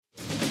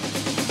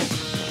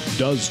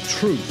Does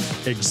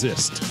truth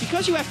exist?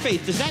 Because you have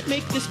faith, does that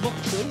make this book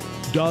true?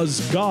 Does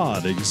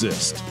God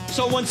exist?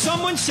 So when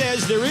someone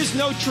says there is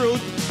no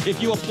truth,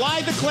 if you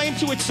apply the claim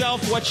to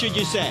itself, what should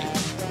you say?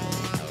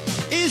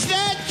 Is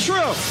that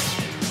true?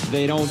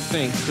 They don't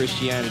think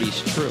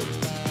Christianity's true.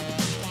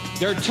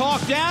 They're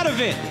talked out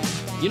of it.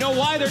 You know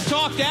why they're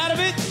talked out of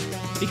it?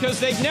 Because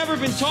they've never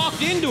been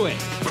talked into it.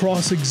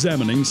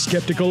 Cross-examining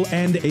skeptical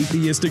and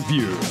atheistic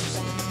views.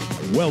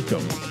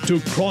 Welcome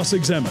to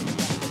Cross-Examine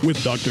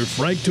with Dr.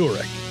 Frank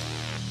Turek.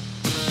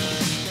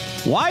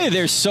 Why are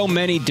there so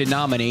many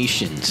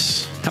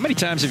denominations? How many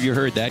times have you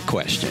heard that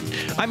question?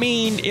 I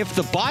mean, if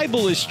the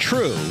Bible is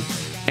true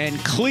and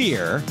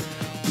clear,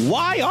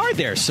 why are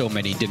there so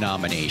many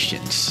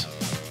denominations?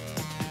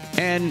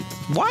 And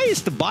why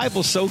is the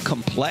Bible so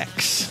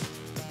complex?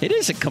 It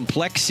is a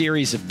complex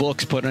series of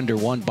books put under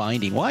one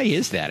binding. Why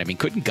is that? I mean,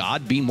 couldn't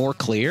God be more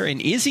clear? And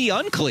is he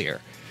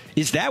unclear?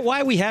 Is that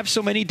why we have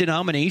so many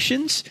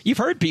denominations? You've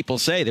heard people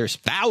say there's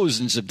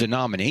thousands of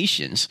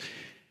denominations.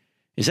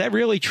 Is that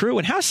really true?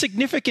 And how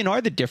significant are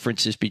the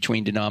differences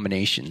between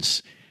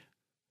denominations?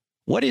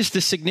 What is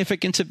the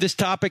significance of this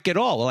topic at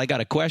all? Well, I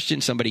got a question.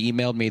 Somebody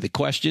emailed me the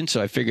question,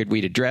 so I figured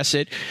we'd address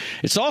it.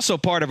 It's also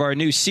part of our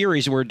new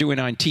series we're doing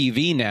on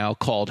TV now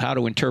called How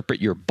to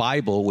Interpret Your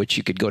Bible, which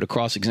you could go to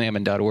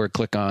crossexamine.org,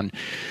 click on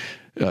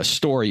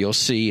store. You'll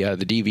see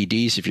the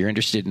DVDs if you're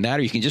interested in that,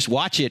 or you can just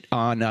watch it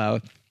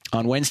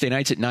on Wednesday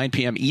nights at 9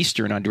 p.m.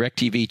 Eastern on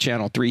DirecTV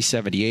channel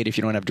 378. If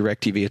you don't have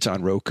DirecTV, it's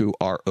on Roku,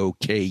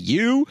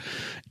 ROKU,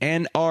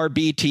 and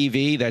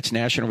NRBTV. That's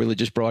National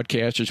Religious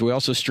Broadcasters. We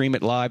also stream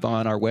it live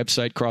on our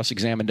website,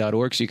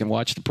 crossexamine.org, so you can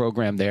watch the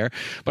program there.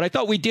 But I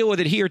thought we'd deal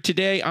with it here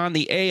today on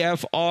the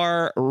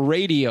AFR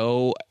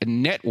radio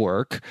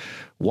network.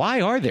 Why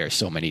are there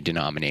so many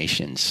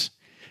denominations?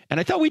 And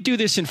I thought we'd do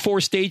this in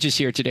 4 stages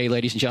here today,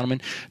 ladies and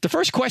gentlemen. The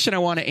first question I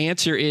want to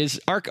answer is,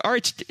 are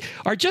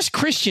just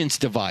Christians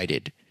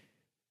divided?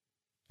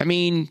 I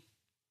mean,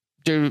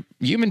 do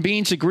human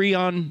beings agree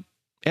on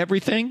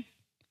everything?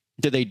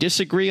 Do they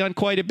disagree on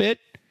quite a bit?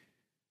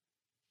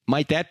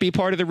 Might that be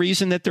part of the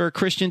reason that there are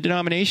Christian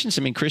denominations?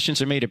 I mean,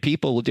 Christians are made of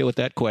people. We'll deal with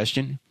that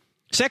question.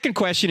 Second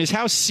question is,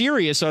 how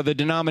serious are the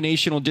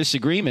denominational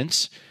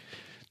disagreements?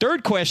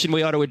 Third question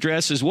we ought to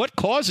address is, what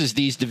causes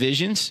these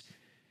divisions?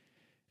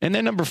 And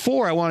then number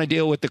 4, I want to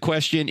deal with the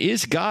question,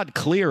 is God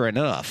clear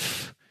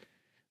enough?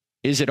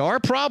 Is it our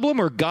problem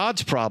or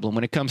God's problem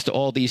when it comes to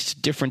all these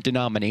different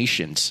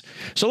denominations?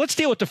 So let's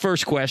deal with the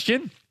first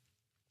question.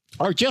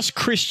 Are just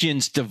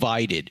Christians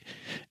divided?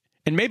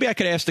 And maybe I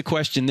could ask the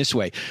question this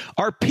way.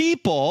 Are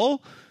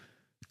people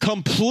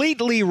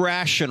completely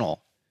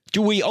rational?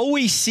 Do we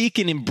always seek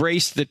and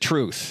embrace the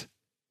truth?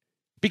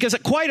 Because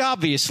quite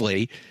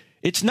obviously,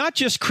 it's not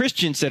just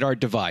Christians that are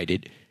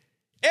divided.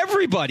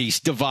 Everybody's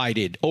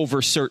divided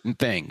over certain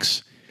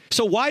things.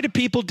 So why do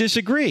people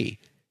disagree?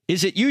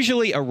 Is it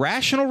usually a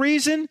rational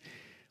reason,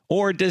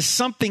 or does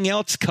something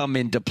else come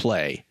into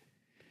play?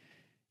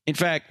 In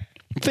fact,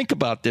 think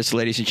about this,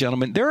 ladies and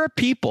gentlemen. There are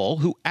people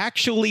who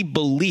actually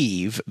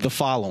believe the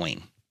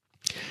following.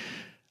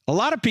 A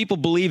lot of people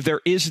believe there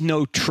is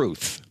no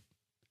truth,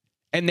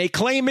 and they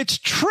claim it's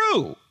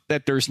true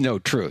that there's no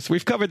truth.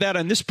 We've covered that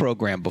on this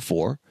program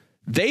before.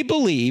 They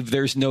believe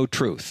there's no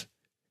truth.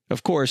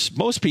 Of course,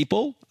 most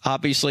people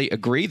obviously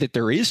agree that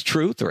there is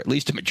truth, or at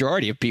least a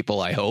majority of people,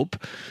 I hope,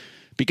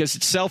 because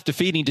it's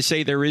self-defeating to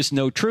say there is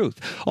no truth.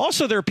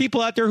 Also, there are people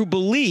out there who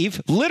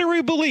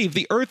literally believe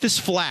the earth is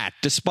flat,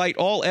 despite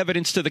all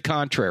evidence to the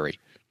contrary.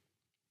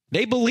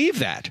 They believe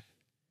that.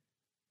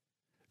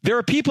 There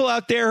are people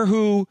out there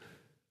who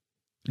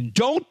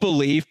don't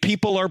believe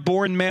people are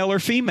born male or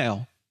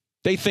female.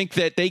 They think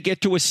that they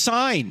get to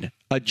assign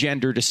a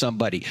gender to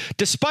somebody,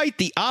 despite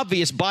the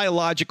obvious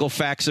biological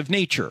facts of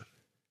nature.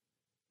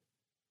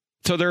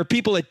 So there are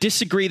people that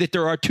disagree that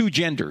there are 2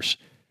 genders.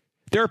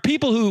 There are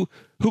people who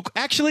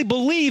actually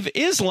believe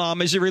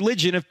Islam is a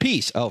religion of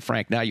peace. Oh,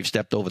 Frank, now you've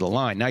stepped over the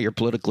line. Now you're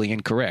politically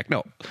incorrect.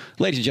 No,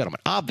 ladies and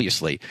gentlemen,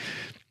 obviously,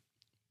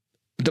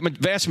 the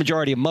vast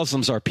majority of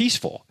Muslims are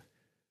peaceful.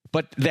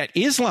 But that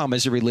Islam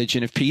is a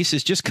religion of peace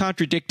is just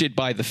contradicted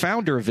by the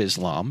founder of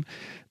Islam,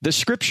 the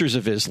scriptures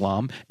of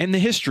Islam, and the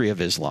history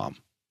of Islam.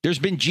 There's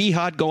been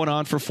jihad going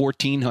on for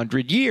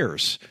 1,400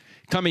 years,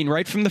 coming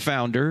right from the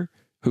founder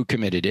who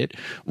committed it,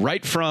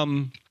 right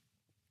from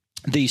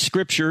the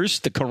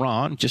scriptures, the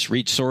Quran. Just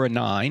read Surah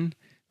 9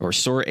 or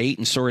Surah 8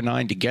 and Surah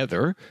 9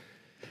 together.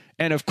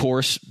 And, of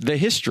course, the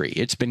history.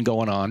 It's been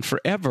going on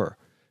forever.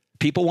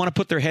 People want to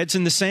put their heads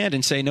in the sand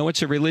and say, no,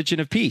 it's a religion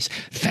of peace.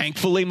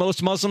 Thankfully,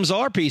 most Muslims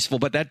are peaceful,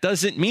 but that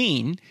doesn't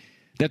mean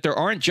that there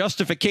aren't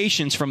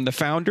justifications from the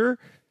founder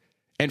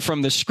and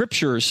from the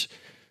scriptures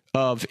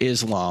of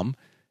Islam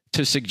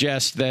to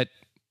suggest that,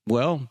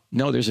 well,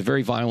 no, there's a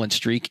very violent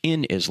streak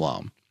in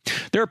Islam.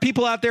 There are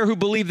people out there who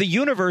believe the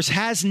universe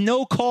has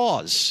no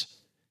cause,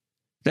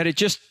 that it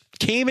just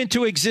came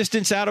into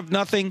existence out of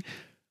nothing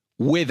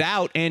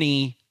without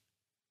any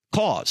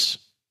cause.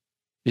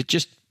 It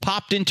just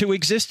popped into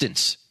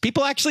existence.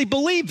 People actually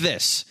believe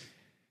this,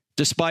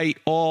 despite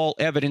all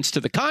evidence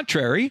to the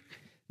contrary.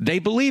 They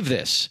believe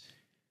this.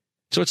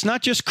 So it's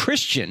not just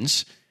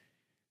Christians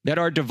that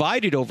are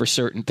divided over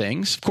certain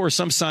things. Of course,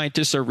 some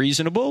scientists are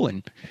reasonable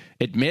and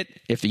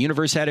admit if the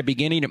universe had a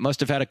beginning, it must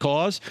have had a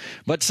cause.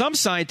 But some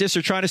scientists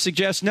are trying to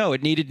suggest, no,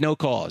 it needed no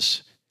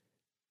cause,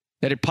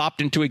 that it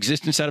popped into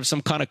existence out of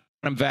some kind of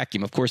quantum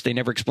vacuum. Of course, they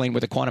never explained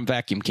where the quantum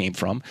vacuum came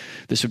from.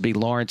 This would be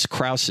Lawrence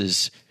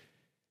Krauss's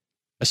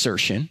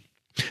assertion.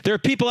 There are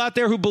people out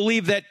there who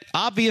believe that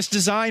obvious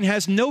design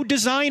has no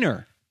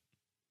designer.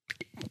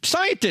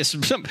 Scientists,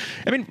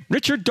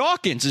 Richard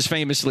Dawkins has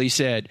famously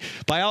said,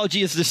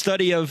 biology is the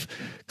study of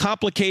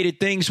complicated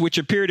things which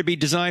appear to be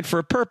designed for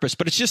a purpose,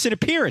 but it's just an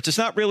appearance. It's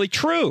not really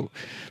true.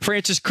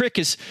 Francis Crick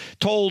has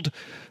told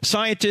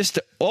scientists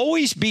to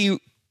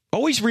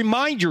always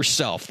remind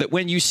yourself that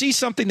when you see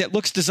something that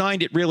looks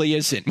designed, it really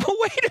isn't. Well,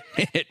 wait a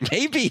minute.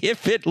 Maybe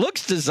if it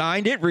looks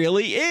designed, it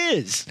really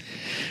is.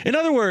 In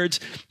other words,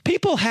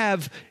 people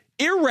have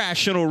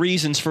irrational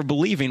reasons for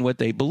believing what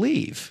they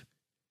believe.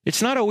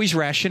 It's not always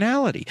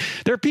rationality.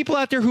 There are people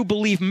out there who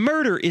believe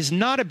murder is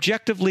not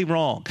objectively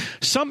wrong.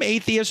 Some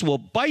atheists will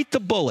bite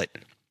the bullet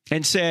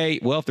and say,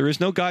 well, if there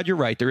is no God, you're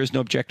right. There is no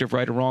objective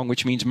right or wrong,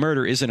 which means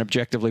murder isn't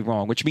objectively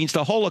wrong, which means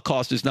the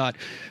Holocaust is not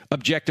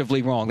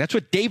objectively wrong. That's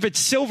what David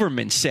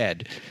Silverman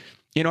said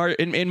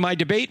in my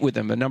debate with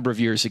him a number of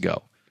years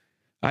ago.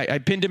 I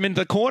pinned him in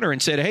the corner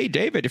and said, hey,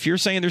 David, if you're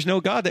saying there's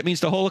no God, that means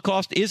the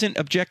Holocaust isn't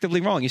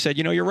objectively wrong. He said,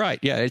 you're right.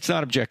 Yeah, it's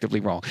not objectively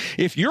wrong.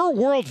 If your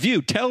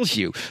worldview tells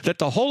you that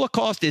the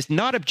Holocaust is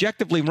not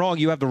objectively wrong,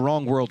 you have the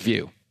wrong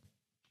worldview.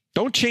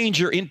 Don't change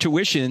your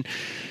intuition,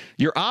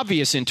 your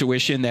obvious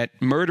intuition that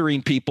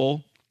murdering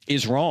people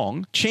is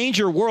wrong. Change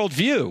your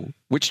worldview,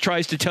 which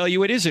tries to tell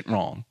you it isn't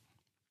wrong.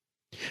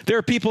 There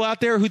are people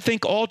out there who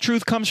think all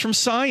truth comes from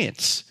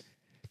science,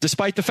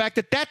 despite the fact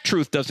that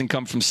truth doesn't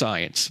come from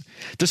science,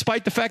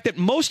 despite the fact that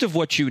most of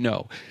what you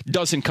know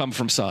doesn't come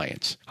from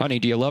science. Honey,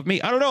 do you love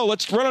me? I don't know.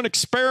 Let's run an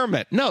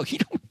experiment. No, you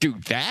don't do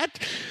that.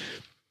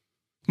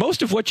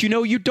 Most of what you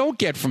know, you don't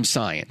get from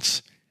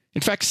science.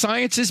 In fact,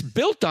 science is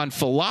built on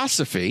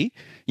philosophy.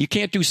 You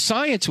can't do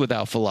science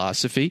without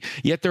philosophy,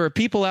 yet there are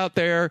people out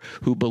there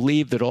who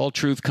believe that all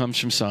truth comes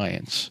from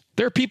science.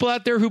 There are people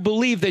out there who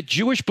believe that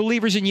Jewish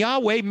believers in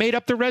Yahweh made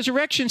up the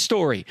resurrection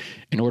story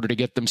in order to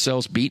get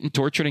themselves beaten,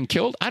 tortured, and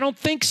killed. I don't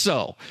think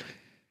so.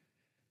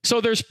 So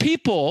there's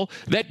people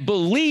that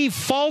believe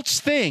false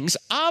things,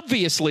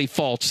 obviously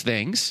false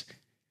things,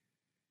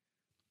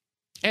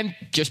 and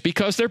just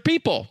because they're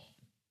people.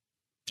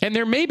 And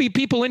there may be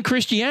people in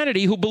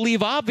Christianity who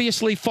believe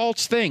obviously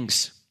false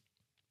things.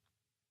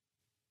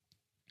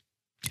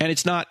 And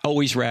it's not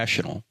always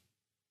rational.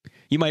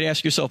 You might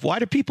ask yourself, why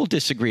do people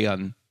disagree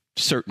on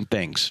certain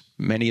things?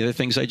 Many of the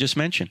things I just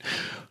mentioned.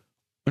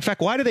 In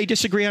fact, why do they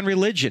disagree on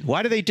religion?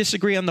 Why do they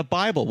disagree on the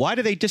Bible? Why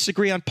do they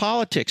disagree on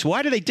politics?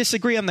 Why do they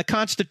disagree on the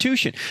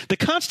Constitution? The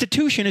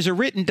Constitution is a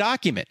written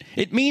document.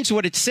 It means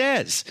what it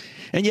says.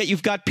 And yet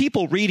you've got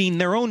people reading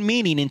their own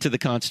meaning into the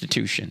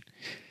Constitution.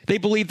 They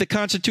believe the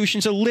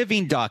Constitution's a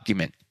living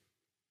document.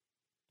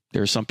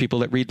 There are some people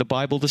that read the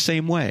Bible the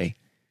same way,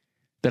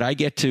 that I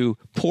get to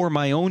pour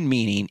my own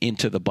meaning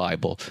into the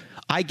Bible.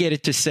 I get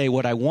it to say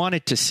what I want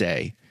it to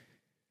say.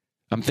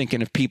 I'm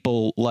thinking of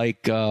people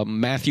like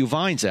Matthew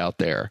Vines out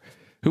there,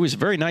 who is a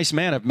very nice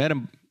man. I've met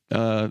him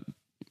a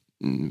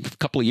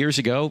couple of years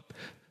ago,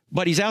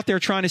 but he's out there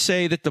trying to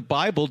say that the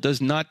Bible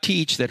does not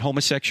teach that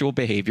homosexual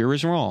behavior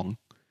is wrong,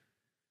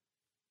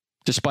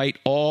 despite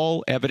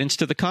all evidence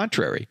to the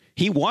contrary.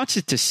 He wants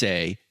it to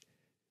say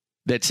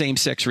that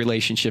same-sex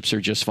relationships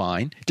are just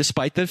fine,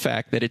 despite the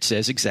fact that it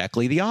says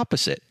exactly the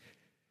opposite.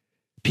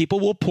 People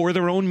will pour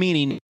their own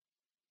meaning into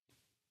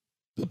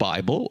the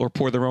Bible or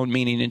pour their own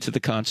meaning into the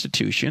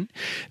Constitution.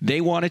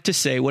 They want it to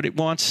say what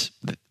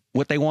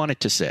they want it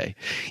to say.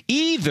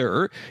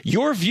 Either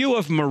your view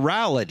of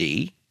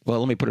morality, well,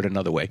 let me put it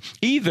another way.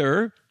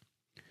 Either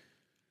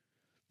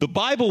the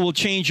Bible will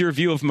change your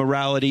view of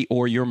morality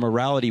or your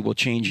morality will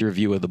change your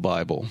view of the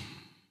Bible.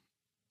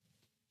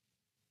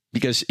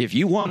 Because if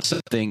you want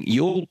something,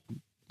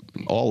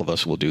 all of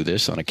us will do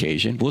this on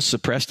occasion, we'll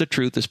suppress the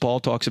truth, as Paul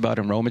talks about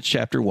in Romans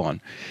chapter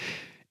 1,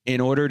 in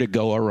order to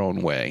go our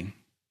own way.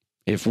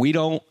 If we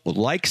don't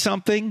like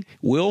something,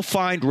 we'll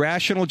find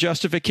rational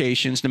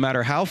justifications, no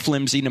matter how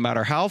flimsy, no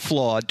matter how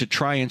flawed, to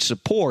try and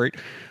support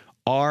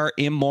our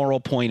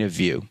immoral point of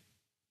view.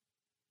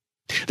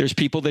 There's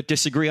people that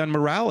disagree on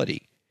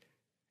morality.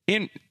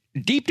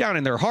 Deep down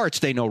in their hearts,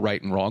 they know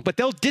right and wrong, but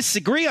they'll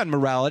disagree on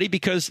morality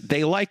because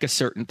they like a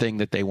certain thing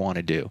that they want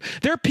to do.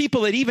 There are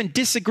people that even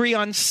disagree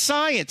on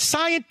science,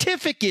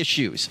 scientific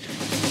issues.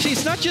 See,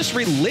 it's not just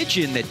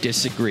religion that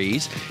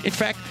disagrees. In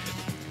fact,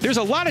 there's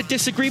a lot of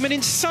disagreement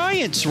in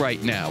science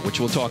right now, which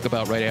we'll talk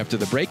about right after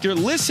the break. You're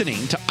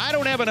listening to I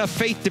Don't Have Enough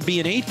Faith to Be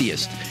an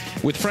Atheist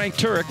with Frank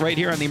Turek right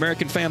here on the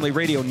American Family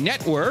Radio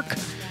Network.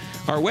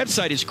 Our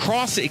website is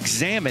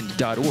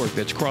crossexamined.org.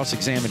 That's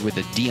crossexamined with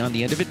a D on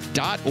the end of it,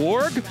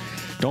 .org.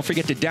 Don't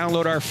forget to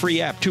download our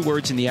free app, 2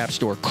 words in the App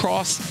Store,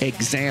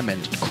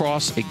 Cross-Examined.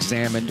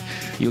 Cross-Examined.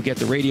 You'll get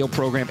the radio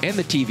program and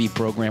the TV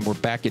program. We're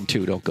back in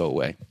 2. Don't go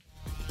away.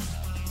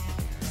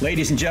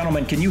 Ladies and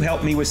gentlemen, can you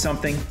help me with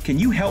something? Can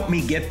you help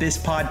me get this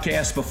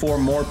podcast before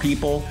more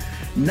people?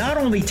 Not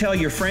only tell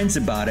your friends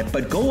about it,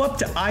 but go up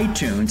to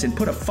iTunes and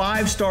put a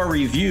 5-star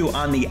review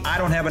on the I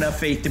Don't Have Enough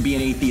Faith to Be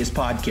an Atheist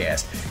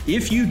podcast.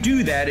 If you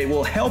do that, it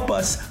will help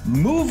us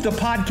move the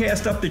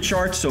podcast up the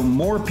charts so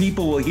more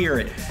people will hear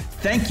it.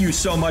 Thank you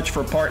so much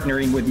for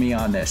partnering with me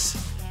on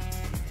this.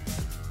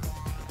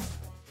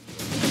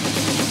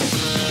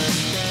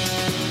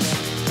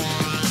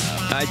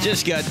 I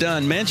just got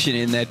done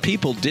mentioning that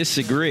people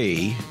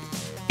disagree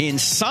in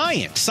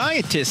science.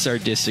 Scientists are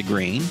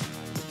disagreeing.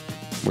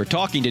 We're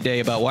talking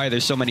today about why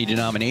there's so many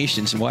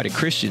denominations and why do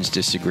Christians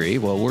disagree.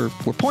 Well, we're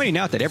pointing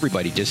out that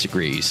everybody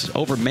disagrees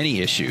over many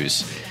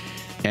issues.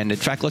 And in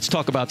fact, let's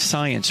talk about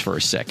science for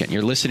a second.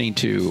 You're listening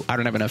to I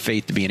Don't Have Enough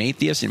Faith to Be an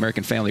Atheist, the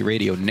American Family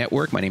Radio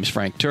Network. My name is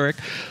Frank Turek.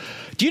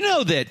 Do you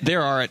know that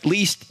there are at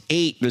least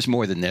 8, there's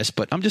more than this,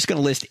 but I'm just going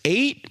to list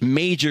 8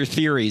 major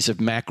theories of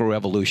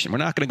macroevolution. We're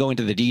not going to go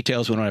into the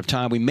details. We don't have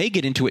time. We may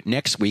get into it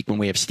next week when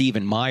we have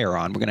Stephen Meyer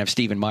on. We're going to have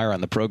Stephen Meyer on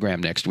the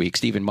program next week.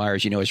 Stephen Meyer,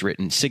 as you know, has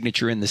written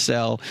Signature in the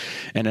Cell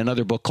and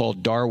another book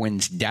called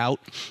Darwin's Doubt.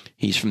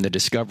 He's from the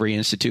Discovery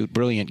Institute.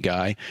 Brilliant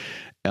guy.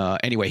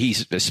 Anyway,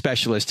 he's a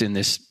specialist in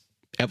this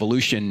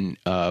evolution,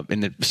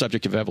 in the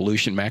subject of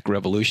evolution,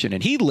 macroevolution,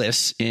 and he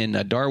lists in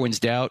Darwin's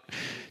Doubt,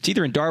 it's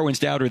either in Darwin's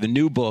Doubt or the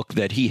new book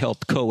that he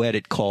helped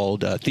co-edit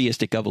called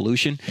Theistic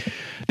Evolution.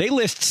 They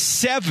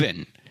list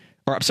 8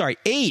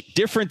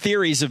 different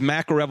theories of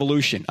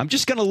macroevolution. I'm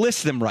just going to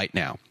list them right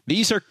now.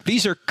 These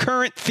are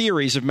current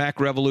theories of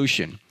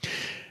macroevolution.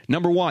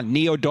 Number 1,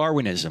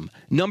 neo-Darwinism.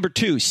 Number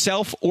 2,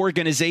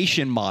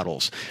 self-organization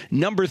models.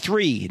 Number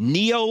 3,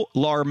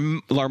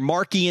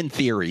 neo-Lamarckian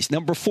theories.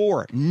 Number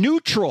 4,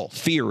 neutral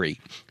theory.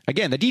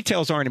 Again, the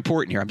details aren't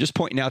important here. I'm just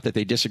pointing out that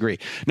they disagree.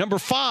 Number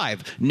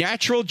 5,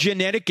 natural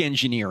genetic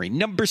engineering.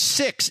 Number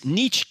 6,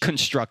 niche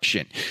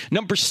construction.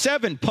 Number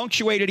 7,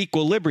 punctuated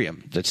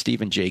equilibrium. That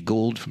Stephen Jay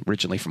Gould,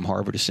 originally from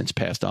Harvard, has since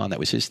passed on. That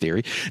was his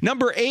theory.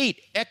 Number 8,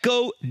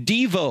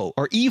 eco-devo,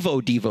 or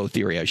evo-devo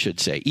theory, I should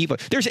say. Evo.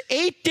 There's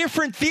 8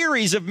 different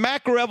theories of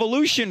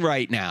macroevolution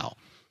right now.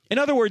 In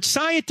other words,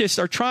 scientists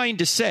are trying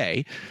to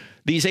say,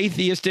 these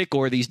atheistic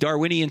or these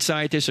Darwinian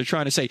scientists are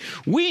trying to say,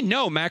 we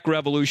know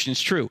macroevolution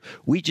is true.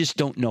 We just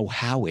don't know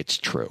how it's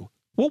true.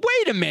 Well,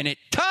 wait a minute.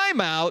 Time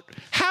out.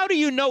 How do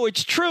you know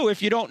it's true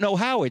if you don't know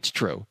how it's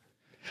true?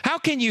 How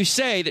can you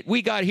say that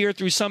we got here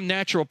through some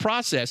natural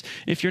process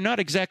if you're not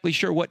exactly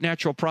sure what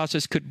natural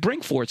process could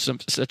bring forth some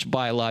such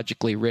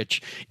biologically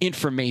rich,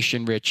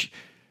 information-rich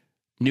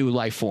new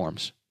life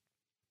forms?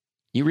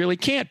 You really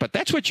can't, but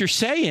that's what you're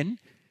saying.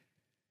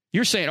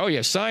 You're saying, oh,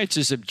 yeah, science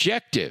is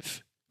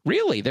objective.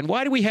 Really? Then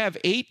why do we have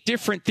 8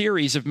 different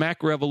theories of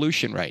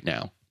macroevolution right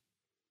now?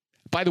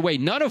 By the way,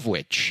 none of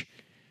which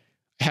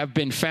have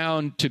been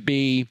found to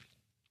be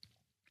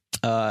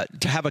to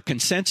have a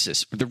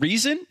consensus. The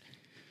reason?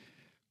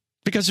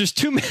 Because there's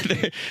too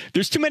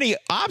many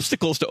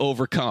obstacles to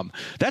overcome.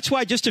 That's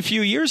why just a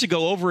few years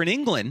ago over in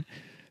England,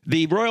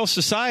 the Royal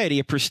Society,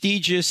 a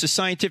prestigious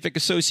scientific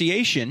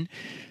association,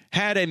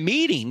 had a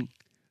meeting.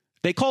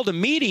 They called a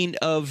meeting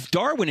of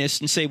Darwinists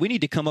and say, we need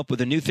to come up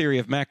with a new theory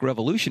of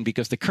macroevolution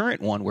because the current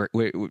one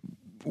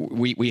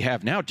we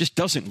have now just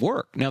doesn't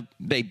work. Now,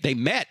 they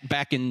met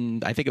back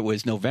in, I think it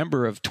was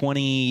November of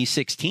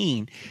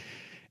 2016,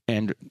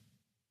 and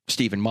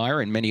Stephen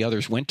Meyer and many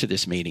others went to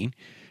this meeting,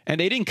 and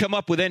they didn't come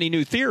up with any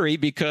new theory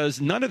because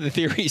none of the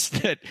theories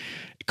that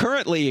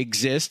currently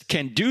exist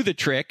can do the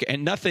trick,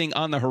 and nothing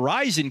on the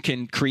horizon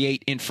can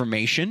create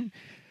information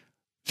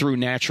through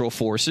natural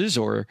forces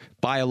or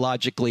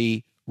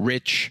biologically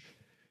rich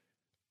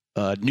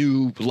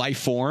new life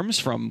forms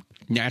from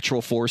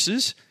natural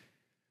forces.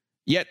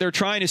 Yet they're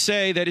trying to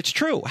say that it's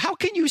true. How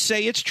can you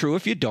say it's true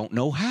if you don't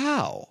know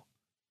how?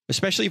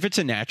 Especially if it's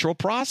a natural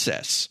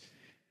process.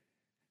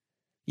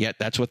 Yet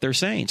that's what they're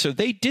saying. So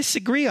they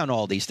disagree on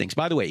all these things.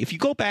 By the way, if you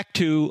go back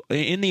to,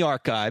 in the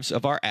archives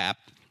of our app,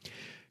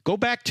 go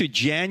back to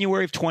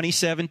January of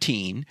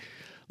 2017,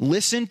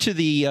 listen to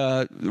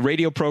the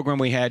radio program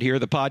we had here,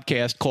 the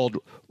podcast called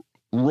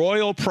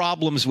Royal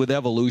Problems with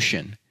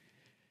Evolution.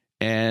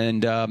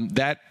 And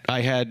that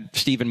I had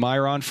Stephen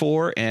Meyer on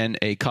for, and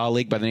a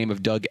colleague by the name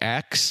of Doug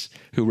Axe,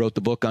 who wrote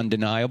the book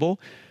Undeniable.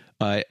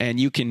 And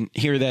you can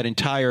hear that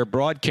entire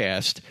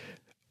broadcast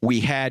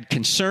we had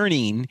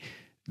concerning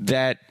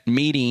that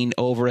meeting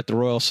over at the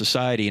Royal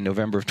Society in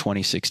November of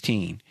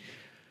 2016.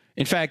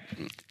 In fact,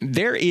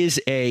 there is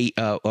a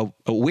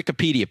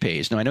Wikipedia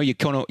page. Now, I know you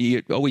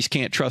always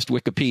can't trust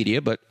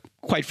Wikipedia, but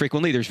quite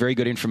frequently there's very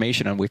good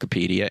information on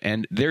Wikipedia.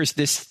 And there's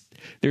this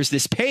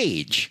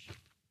page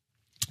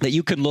that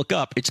you can look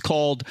up. It's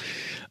called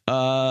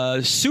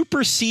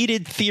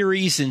Superseded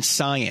Theories in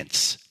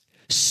Science.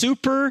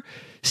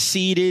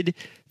 Superseded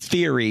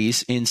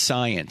Theories in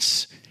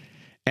Science.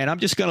 And I'm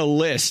just going to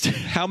list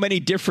how many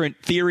different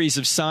theories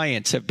of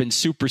science have been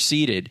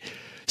superseded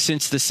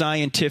since the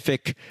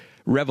scientific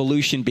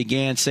revolution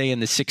began, say,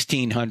 in the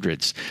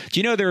 1600s. Do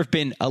you know there have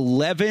been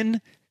 11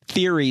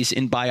 theories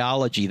in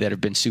biology that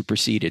have been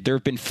superseded. There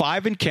have been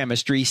 5 in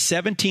chemistry,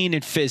 17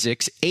 in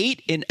physics,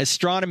 8 in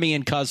astronomy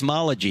and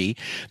cosmology.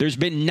 There's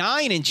been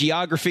 9 in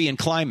geography and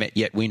climate,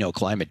 yet we know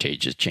climate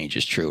change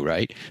is true,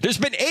 right? There's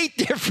been 8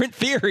 different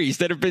theories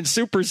that have been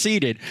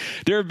superseded.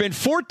 There have been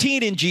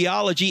 14 in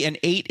geology and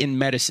 8 in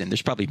medicine.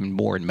 There's probably been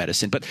more in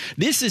medicine, but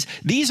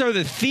these are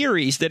the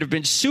theories that have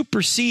been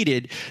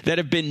superseded, that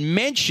have been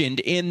mentioned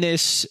in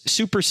this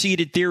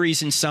superseded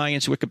theories in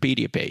science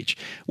Wikipedia page.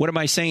 What am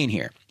I saying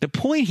here? The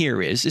point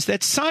here is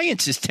that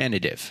science is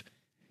tentative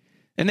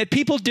and that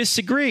people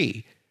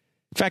disagree.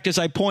 In fact, as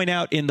I point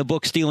out in the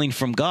book Stealing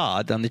from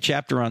God, on the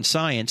chapter on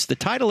science, the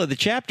title of the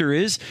chapter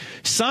is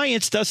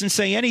Science Doesn't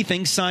Say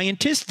Anything,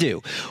 Scientists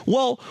Do.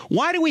 Well,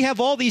 why do we have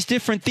all these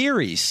different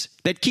theories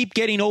that keep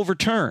getting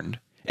overturned?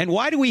 And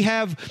why do we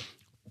have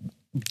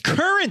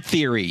current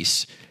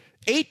theories,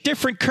 8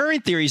 different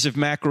current theories of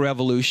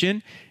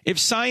macroevolution, if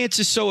science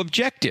is so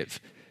objective?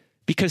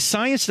 Because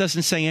science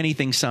doesn't say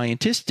anything,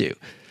 scientists do.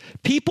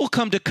 People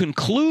come to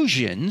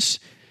conclusions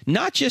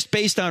not just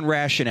based on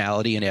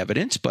rationality and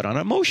evidence, but on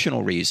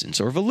emotional reasons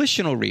or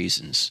volitional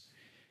reasons.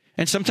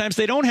 And sometimes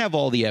they don't have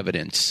all the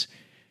evidence.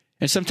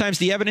 And sometimes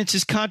the evidence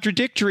is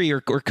contradictory or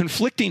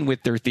conflicting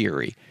with their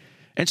theory.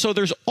 And so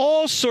there's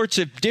all sorts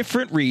of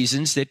different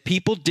reasons that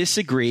people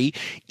disagree,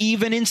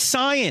 even in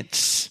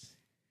science.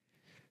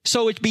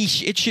 So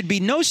it should be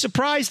no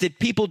surprise that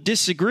people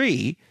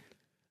disagree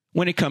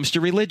when it comes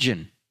to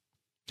religion.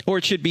 Or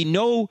it should be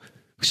no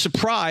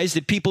surprise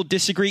that people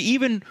disagree,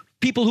 even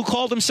people who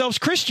call themselves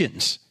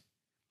Christians.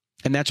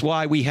 And that's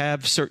why we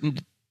have certain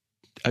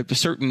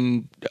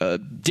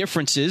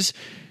differences.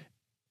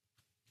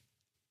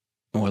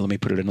 Well, let me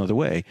put it another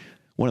way.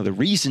 One of the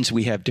reasons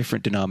we have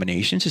different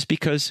denominations is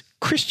because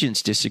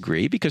Christians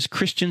disagree, because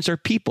Christians are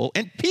people,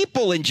 and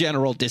people in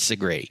general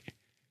disagree.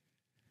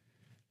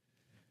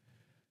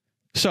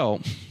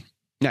 So,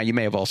 now you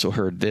may have also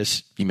heard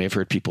this. You may have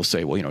heard people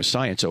say, well,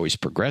 science always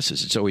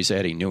progresses. It's always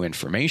adding new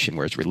information,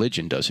 whereas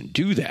religion doesn't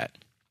do that.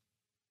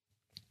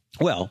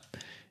 Well,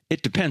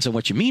 it depends on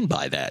what you mean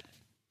by that,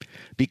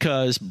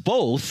 because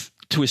both,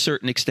 to a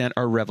certain extent,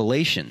 are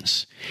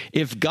revelations.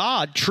 If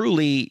God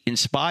truly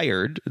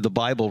inspired the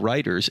Bible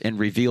writers and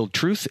revealed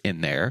truth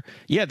in there,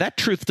 that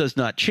truth does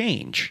not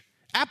change.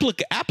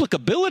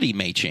 Applicability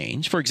may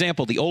change. For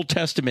example, the Old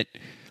Testament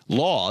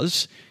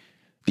laws,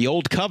 the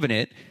Old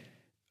Covenant,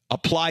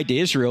 applied to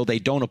Israel. They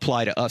don't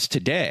apply to us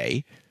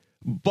today,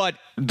 but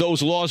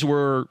those laws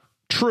were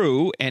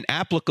true and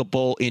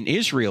applicable in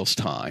Israel's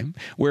time,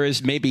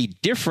 whereas maybe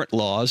different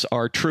laws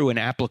are true and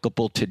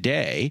applicable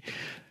today.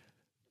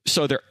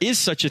 So there is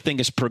such a thing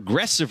as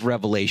progressive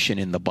revelation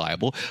in the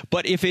Bible.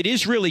 But if it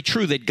is really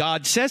true that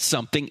God says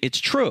something, it's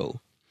true.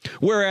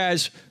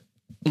 Whereas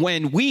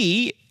when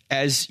we,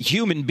 as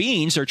human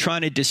beings, are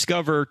trying to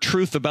discover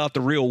truth about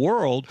the real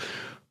world,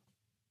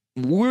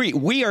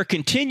 we are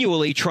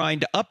continually trying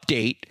to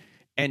update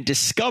and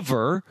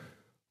discover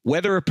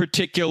whether a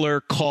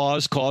particular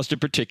cause caused a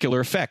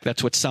particular effect.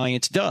 That's what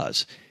science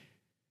does.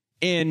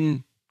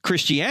 In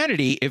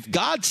Christianity, if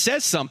God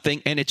says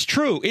something and it's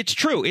true, it's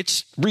true.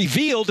 It's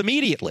revealed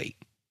immediately.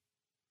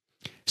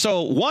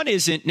 So one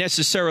isn't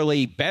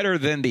necessarily better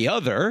than the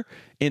other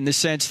in the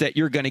sense that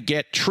you're going to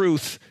get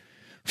truth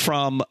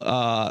from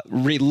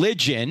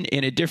religion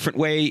in a different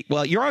way.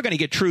 Well, you are going to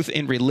get truth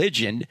in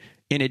religion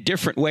in a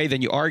different way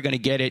than you are going to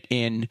get it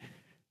in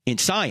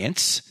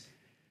science.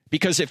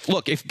 Because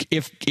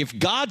if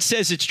God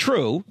says it's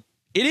true,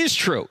 it is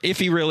true if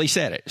he really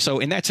said it. So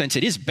in that sense,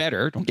 it is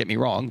better. Don't get me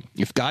wrong.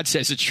 If God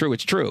says it's true,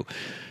 it's true.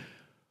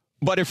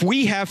 But if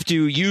we have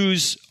to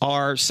use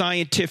our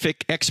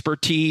scientific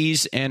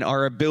expertise and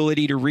our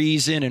ability to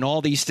reason and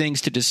all these things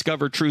to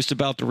discover truths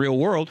about the real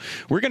world,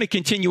 we're going to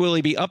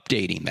continually be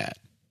updating that.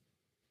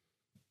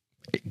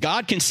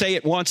 God can say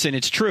it once and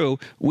it's true.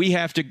 We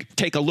have to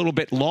take a little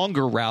bit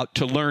longer route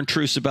to learn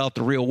truths about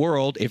the real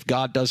world if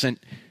God doesn't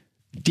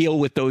deal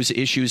with those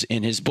issues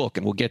in his book,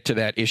 and we'll get to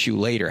that issue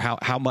later.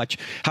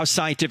 How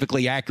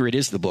scientifically accurate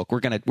is the book?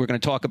 We're going to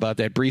talk about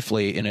that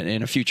briefly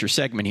in a future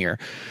segment here.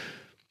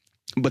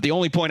 But the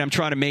only point I'm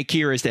trying to make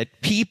here is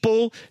that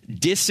people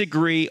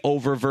disagree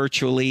over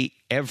virtually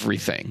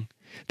everything.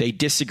 They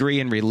disagree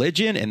in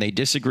religion, and they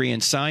disagree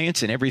in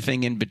science, and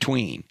everything in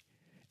between.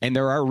 And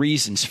there are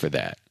reasons for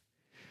that.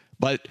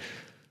 But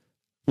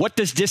what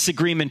does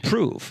disagreement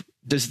prove?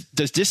 Does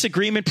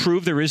disagreement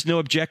prove there is no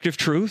objective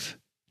truth?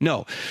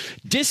 No.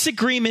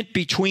 Disagreement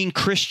between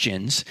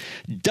Christians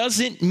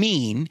doesn't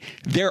mean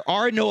there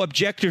are no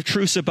objective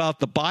truths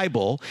about the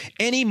Bible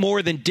any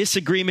more than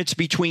disagreements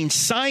between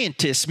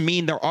scientists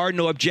mean there are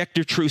no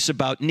objective truths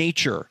about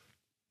nature.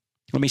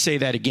 Let me say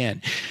that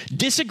again.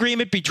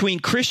 Disagreement between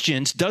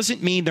Christians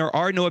doesn't mean there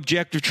are no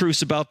objective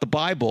truths about the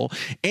Bible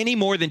any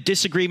more than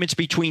disagreements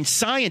between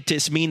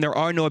scientists mean there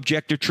are no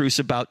objective truths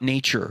about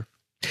nature.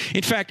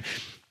 In fact,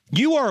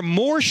 you are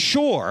more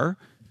sure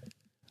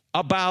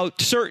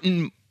about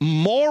certain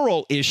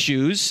moral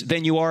issues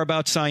than you are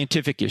about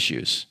scientific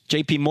issues.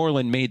 J.P.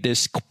 Moreland made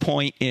this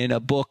point in a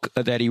book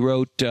that he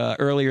wrote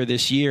earlier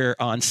this year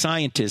on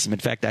scientism. In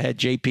fact, I had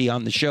J.P.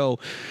 on the show,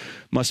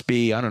 must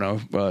be,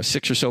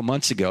 6 or so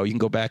months ago. You can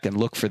go back and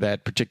look for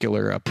that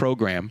particular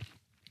program.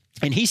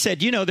 And he said,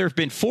 there have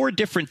been 4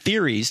 different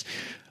theories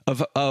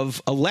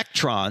of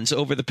electrons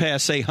over the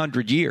past, say,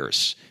 100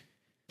 years.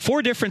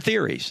 4 different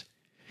theories.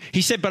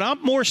 He said, but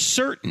I'm more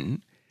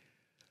certain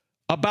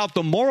about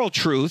the moral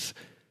truth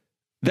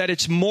that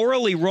it's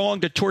morally wrong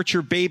to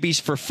torture babies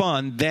for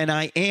fun than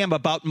I am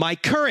about my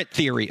current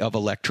theory of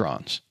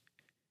electrons.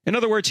 In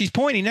other words, he's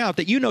pointing out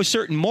that you know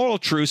certain moral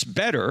truths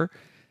better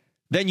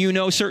than you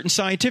know certain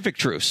scientific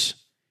truths.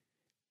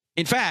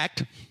 In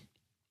fact,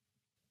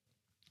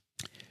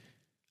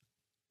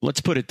 let's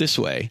put it this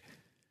way.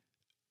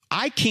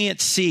 I can't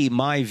see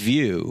my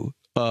view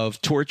of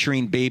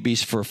torturing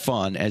babies for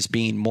fun as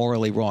being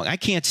morally wrong. I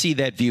can't see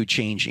that view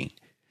changing.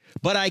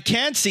 But I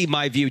can see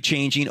my view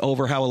changing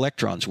over how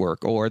electrons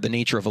work or the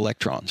nature of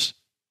electrons.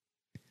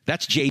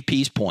 That's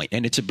JP's point,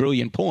 and it's a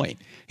brilliant point.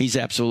 He's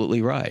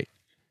absolutely right.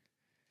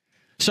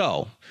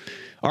 So,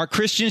 are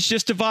Christians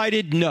just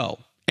divided? No.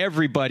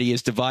 Everybody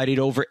is divided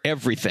over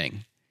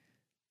everything.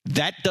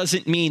 That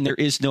doesn't mean there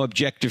is no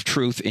objective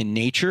truth in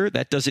nature.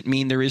 That doesn't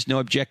mean there is no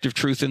objective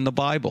truth in the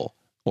Bible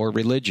or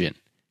religion.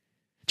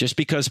 Just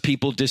because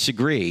people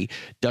disagree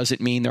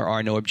doesn't mean there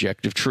are no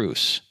objective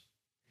truths.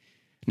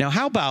 Now,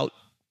 how about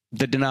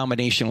the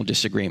denominational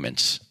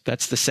disagreements?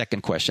 That's the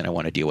second question I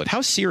want to deal with.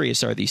 How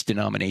serious are these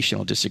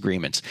denominational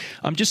disagreements?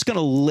 I'm just going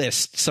to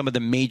list some of the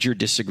major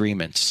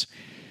disagreements.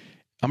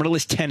 I'm going to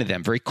list 10 of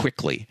them very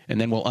quickly,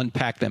 and then we'll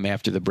unpack them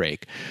after the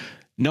break.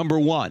 Number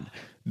 1,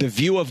 the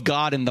view of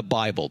God in the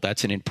Bible.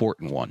 That's an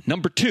important one.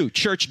 Number 2,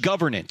 church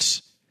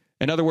governance.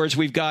 In other words,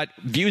 we've got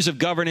views of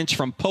governance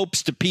from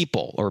popes to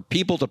people or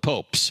people to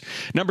popes.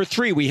 Number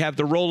 3, we have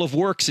the role of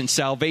works in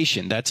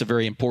salvation. That's a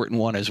very important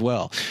one as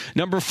well.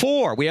 Number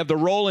 4, we have the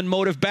role and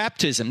mode of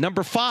baptism.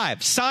 Number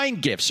 5, sign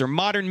gifts or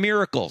modern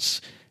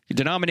miracles.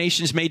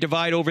 Denominations may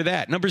divide over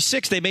that. Number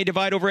 6, they may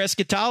divide over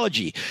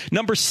eschatology.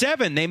 Number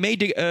 7, they may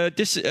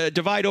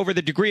divide over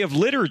the degree of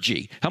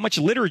liturgy, how much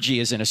liturgy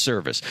is in a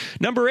service.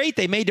 Number 8,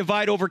 they may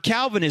divide over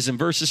Calvinism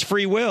versus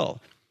free will.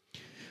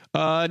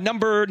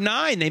 Number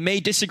 9, they may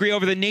disagree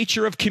over the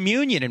nature of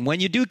communion and when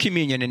you do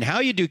communion and how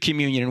you do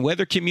communion and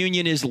whether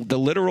communion is the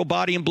literal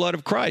body and blood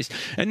of Christ.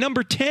 And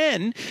number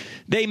 10,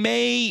 they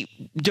may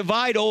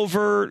divide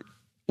over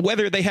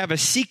whether they have a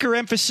seeker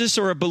emphasis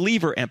or a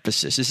believer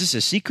emphasis. Is this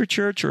a seeker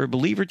church or a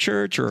believer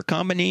church or a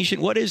combination?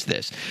 What is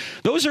this?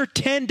 Those are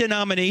 10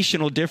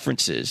 denominational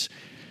differences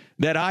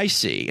that I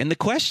see. And the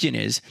question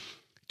is,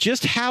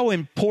 just how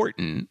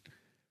important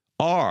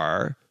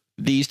are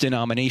these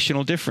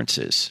denominational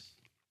differences?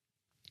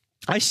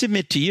 I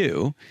submit to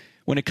you,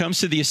 when it comes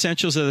to the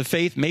essentials of the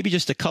faith, maybe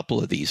just a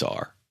couple of these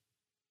are.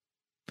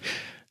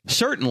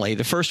 Certainly,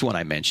 the first one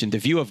I mentioned, the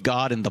view of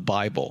God in the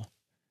Bible,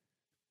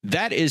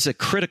 that is a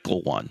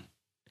critical one.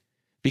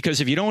 Because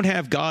if you don't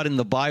have God in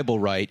the Bible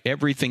right,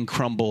 everything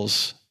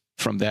crumbles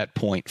from that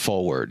point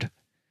forward.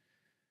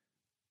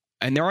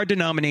 And there are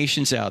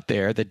denominations out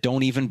there that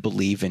don't even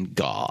believe in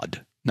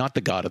God, not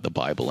the God of the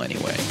Bible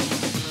anyway.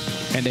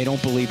 And they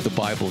don't believe the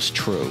Bible's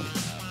true.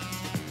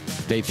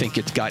 They think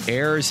it's got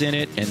errors in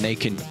it, and they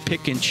can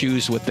pick and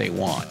choose what they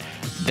want.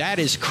 That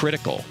is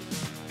critical.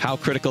 How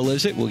critical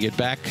is it? We'll get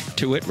back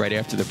to it right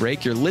after the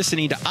break. You're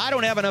listening to I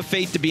Don't Have Enough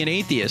Faith to Be an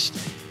Atheist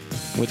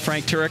with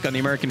Frank Turek on the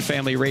American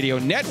Family Radio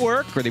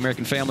Network, or the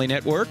American Family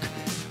Network.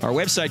 Our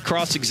website,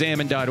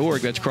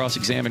 crossexamine.org. That's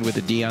cross-examine with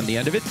a D on the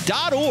end of it.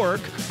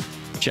 .org.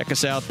 Check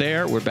us out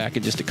there. We're back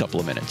in just a couple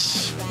of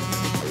minutes.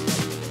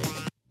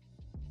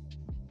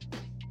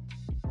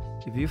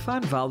 If you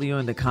find value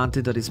in the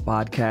content of this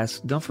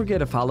podcast, don't forget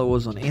to follow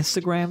us on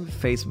Instagram,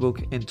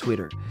 Facebook, and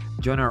Twitter.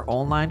 Join our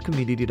online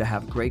community to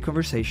have great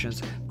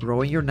conversations,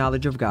 grow in your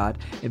knowledge of God,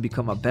 and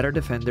become a better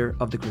defender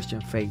of the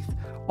Christian faith.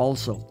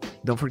 Also,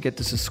 don't forget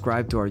to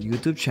subscribe to our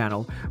YouTube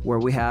channel, where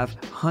we have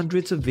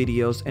hundreds of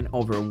videos and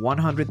over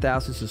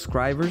 100,000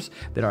 subscribers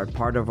that are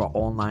part of our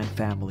online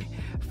family.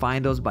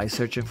 Find us by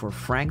searching for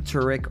Frank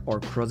Turek or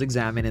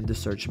Cross-Examine in the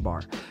search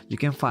bar. You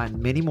can find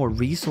many more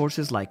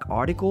resources like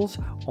articles,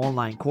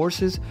 online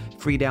courses,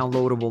 free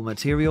downloadable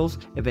materials,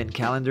 event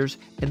calendars,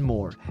 and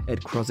more at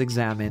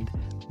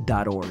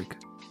crossexamined.org.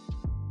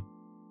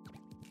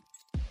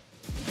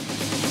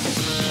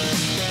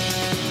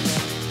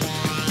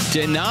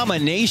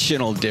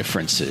 Denominational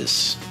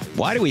differences.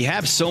 Why do we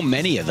have so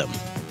many of them?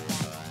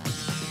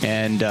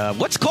 And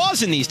what's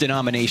causing these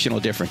denominational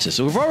differences?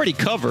 So we've already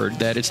covered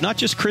that it's not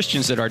just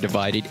Christians that are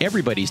divided.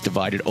 Everybody's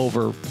divided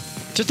over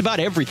just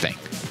about everything.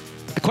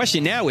 The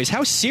question now is,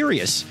 how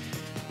serious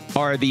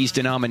are these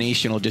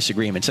denominational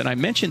disagreements? And I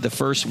mentioned the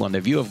first one,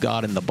 the view of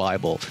God in the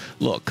Bible.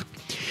 Look,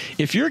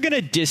 if you're going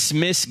to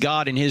dismiss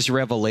God and his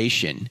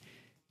revelation,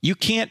 you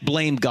can't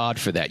blame God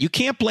for that. You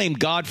can't blame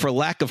God for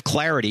lack of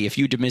clarity if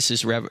you dismiss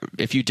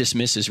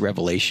his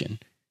revelation.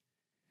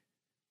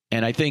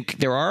 And I think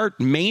there are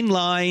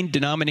mainline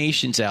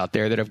denominations out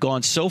there that have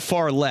gone so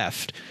far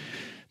left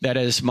that,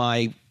 as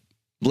my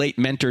late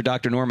mentor,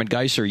 Dr. Norman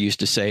Geisler,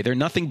 used to say, they're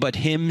nothing but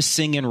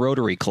hymn-singing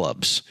Rotary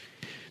clubs.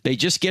 They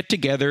just get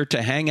together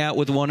to hang out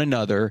with one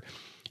another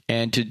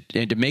and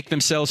to make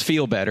themselves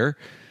feel better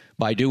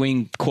by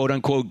doing,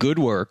 quote-unquote, good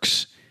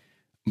works,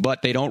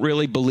 but they don't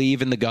really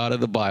believe in the God of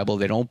the Bible.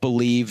 They don't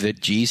believe that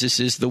Jesus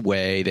is the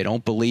way. They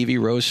don't believe he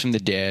rose from the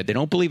dead. They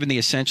don't believe in the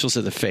essentials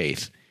of the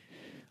faith.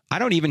 I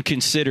don't even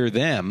consider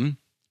them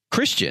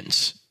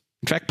Christians.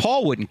 In fact,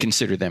 Paul wouldn't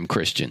consider them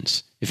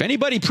Christians. If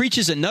anybody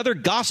preaches another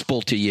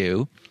gospel to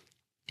you,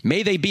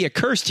 may they be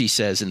accursed, he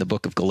says in the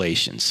book of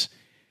Galatians.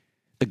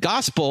 The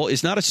gospel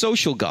is not a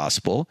social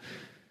gospel.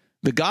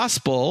 The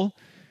gospel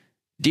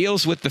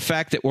deals with the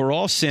fact that we're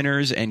all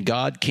sinners and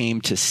God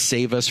came to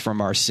save us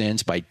from our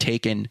sins by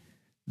taking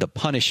the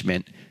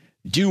punishment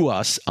due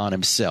us on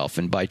himself.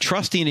 And by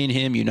trusting in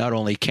him, you not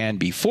only can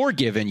be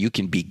forgiven, you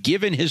can be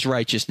given his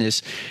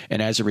righteousness.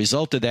 And as a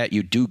result of that,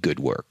 you do good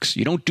works.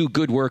 You don't do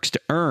good works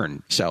to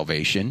earn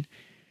salvation.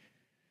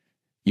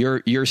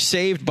 You're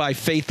saved by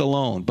faith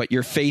alone, but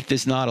your faith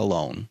is not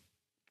alone.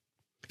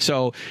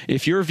 So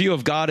if your view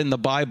of God in the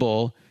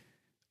Bible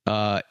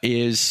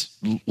is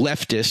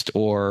leftist,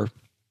 or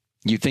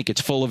you think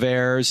it's full of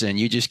errors and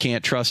you just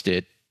can't trust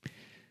it,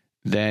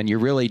 then you're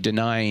really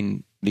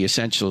denying the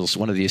essentials,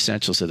 one of the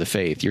essentials of the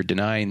faith. You're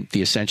denying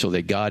the essential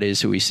that God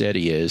is who he said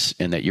he is,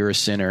 and that you're a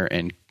sinner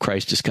and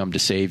Christ has come to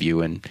save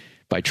you, and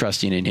by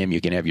trusting in him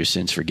you can have your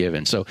sins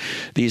forgiven. So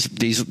these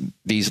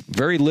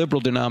very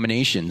liberal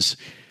denominations,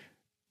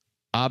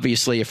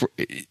 obviously,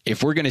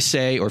 if we're going to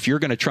say, or if you're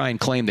going to try and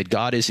claim that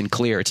God isn't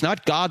clear, it's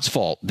not God's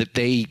fault that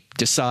they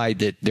decide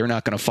that they're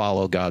not going to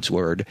follow God's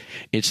word.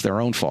 It's their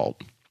own fault.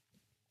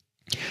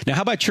 Now,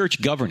 how about church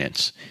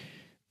governance?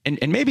 And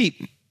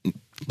maybe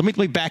let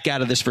me back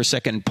out of this for a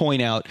second and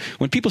point out,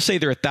 when people say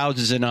there are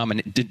thousands of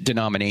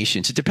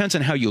denominations, it depends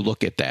on how you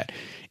look at that.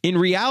 In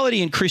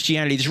reality, in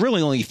Christianity, there's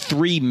really only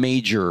three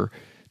major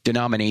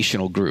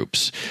denominational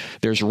groups.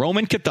 There's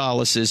Roman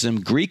Catholicism,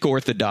 Greek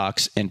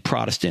Orthodox, and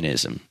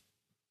Protestantism.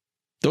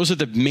 Those are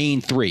the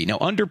main three. Now,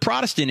 under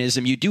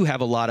Protestantism, you do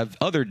have a lot of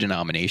other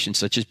denominations,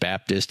 such as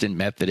Baptist and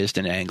Methodist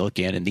and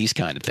Anglican and these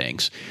kind of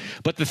things.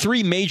 But the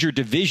three major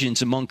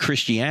divisions among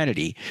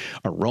Christianity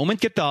are Roman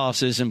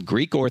Catholicism,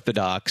 Greek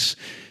Orthodox,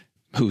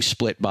 who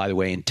split, by the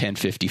way, in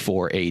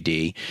 1054 AD,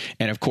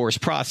 and, of course,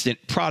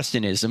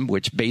 Protestantism,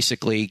 which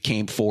basically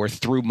came forth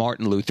through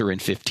Martin Luther in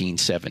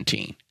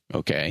 1517.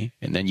 Okay,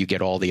 and then you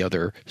get all the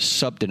other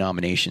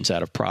sub-denominations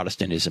out of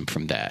Protestantism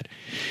from that.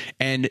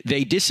 And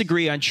they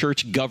disagree on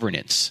church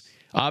governance.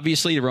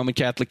 Obviously, the Roman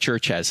Catholic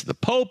Church has the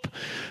Pope,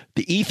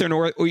 the Eastern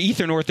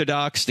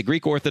Orthodox, the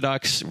Greek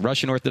Orthodox,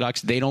 Russian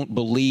Orthodox. They don't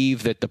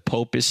believe that the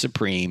Pope is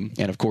supreme,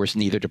 and, of course,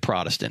 neither do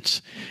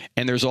Protestants.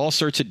 And there's all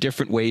sorts of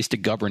different ways to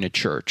govern a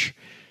church.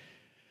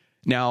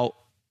 Now,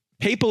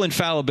 papal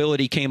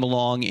infallibility came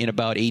along in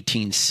about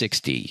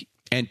 1860.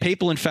 And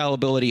papal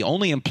infallibility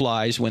only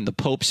implies when the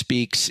Pope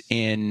speaks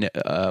in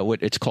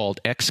what it's called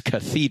ex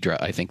cathedra,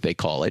 I think they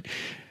call it.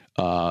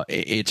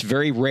 It's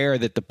very rare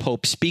that the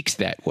Pope speaks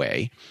that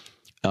way.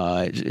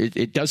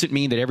 It doesn't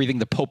mean that everything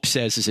the Pope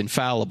says is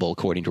infallible,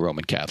 according to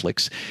Roman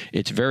Catholics.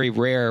 It's very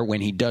rare when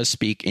he does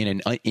speak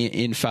in an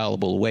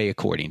infallible way,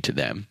 according to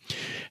them.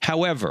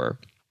 However,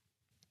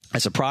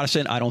 as a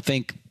Protestant, I don't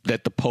think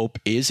that the Pope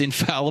is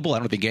infallible. I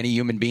don't think any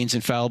human being is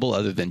infallible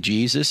other than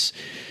Jesus.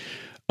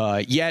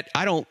 Yet,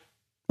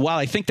 while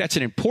I think that's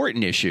an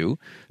important issue,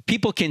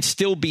 people can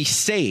still be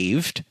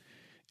saved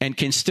and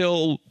can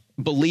still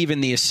believe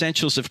in the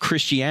essentials of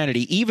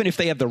Christianity, even if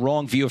they have the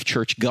wrong view of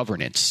church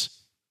governance.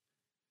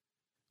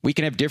 We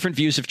can have different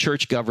views of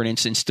church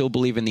governance and still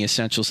believe in the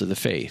essentials of the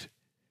faith.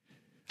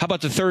 How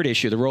about the third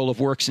issue, the role of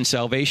works in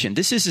salvation?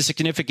 This is a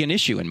significant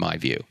issue in my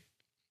view.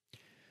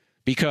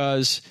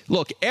 Because,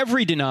 look,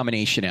 every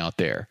denomination out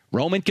there,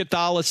 Roman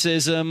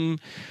Catholicism,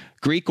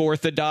 Greek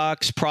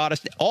Orthodox,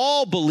 Protestant,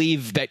 all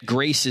believe that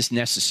grace is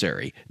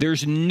necessary.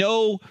 There's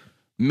no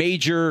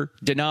major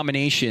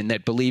denomination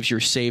that believes you're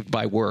saved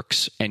by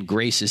works and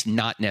grace is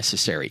not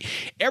necessary.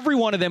 Every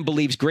one of them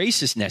believes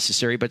grace is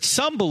necessary, but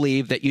some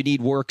believe that you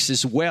need works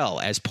as well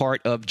as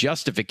part of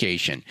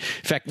justification.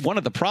 In fact, one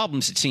of the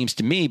problems, it seems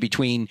to me,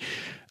 between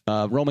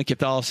Roman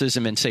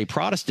Catholicism and, say,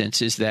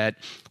 Protestants is that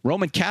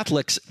Roman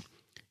Catholics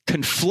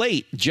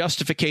conflate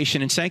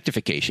justification and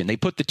sanctification. They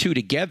put the two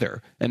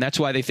together, and that's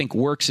why they think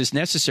works is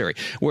necessary.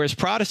 Whereas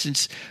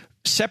Protestants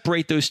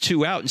separate those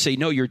two out and say,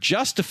 no, you're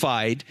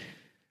justified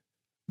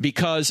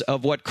because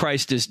of what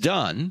Christ has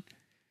done,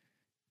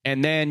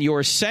 and then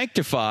you're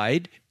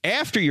sanctified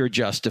after you're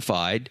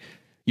justified.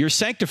 You're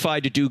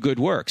sanctified to do good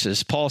works.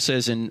 As Paul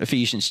says in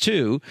Ephesians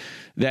 2,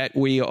 that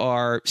we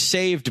are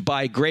saved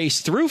by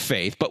grace through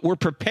faith, but we're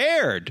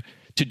prepared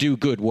to do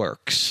good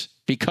works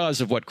because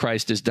of what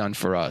Christ has done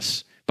for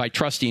us. By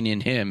trusting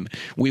in him,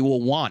 we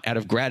will want, out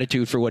of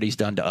gratitude for what he's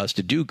done to us,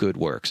 to do good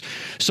works.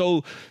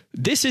 So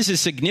this is a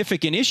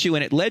significant issue,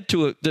 and it led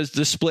to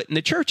the split in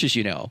the church, as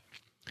you know.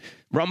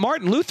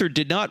 Martin Luther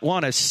did not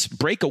want to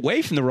break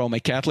away from the Roman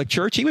Catholic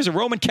Church. He was a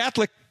Roman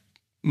Catholic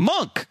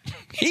monk.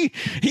 He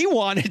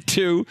wanted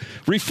to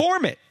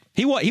reform it.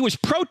 He was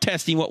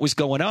protesting what was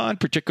going on,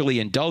 particularly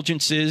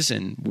indulgences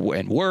and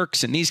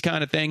works and these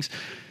kind of things.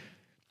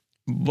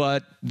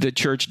 But the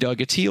church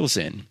dug its heels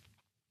in.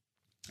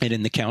 And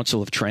in the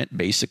Council of Trent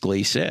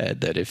basically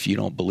said that if you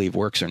don't believe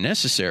works are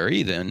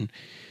necessary, then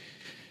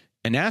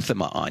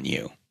anathema on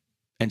you.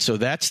 And so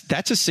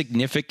that's a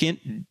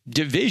significant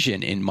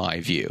division in my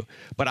view.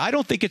 But I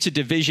don't think it's a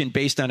division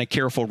based on a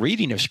careful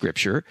reading of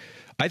Scripture.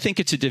 I think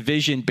it's a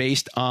division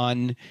based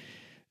on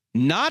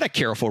not a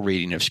careful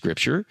reading of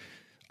Scripture.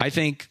 I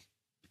think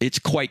it's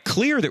quite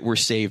clear that we're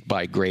saved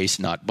by grace,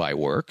 not by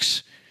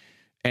works.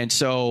 And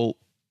so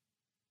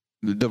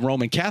the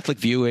Roman Catholic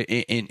view,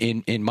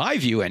 in my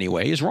view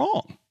anyway, is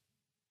wrong.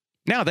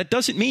 Now, that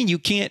doesn't mean you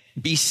can't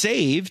be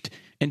saved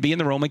and be in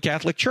the Roman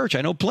Catholic Church.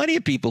 I know plenty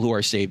of people who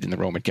are saved in the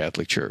Roman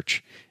Catholic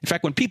Church. In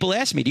fact, when people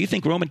ask me, do you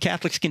think Roman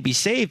Catholics can be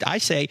saved? I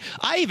say,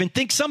 I even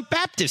think some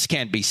Baptists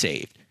can be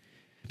saved.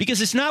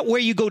 Because it's not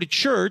where you go to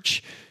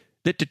church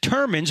that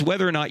determines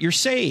whether or not you're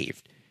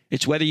saved.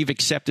 It's whether you've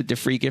accepted the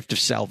free gift of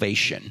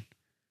salvation.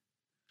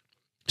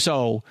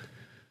 So,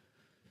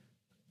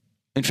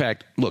 in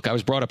fact, look, I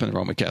was brought up in the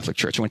Roman Catholic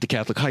Church. I went to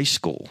Catholic high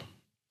school.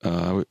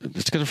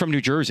 It's because I'm from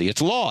New Jersey.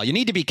 It's law. You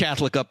need to be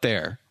Catholic up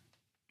there.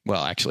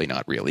 Well, actually,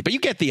 not really. But you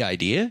get the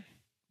idea.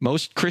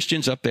 Most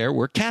Christians up there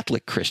were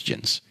Catholic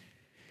Christians.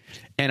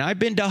 And I've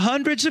been to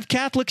hundreds of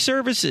Catholic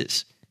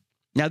services.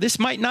 Now, this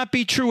might not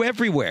be true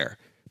everywhere,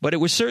 but it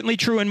was certainly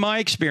true in my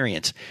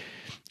experience.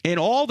 In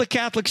all the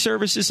Catholic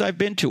services I've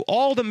been to,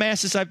 all the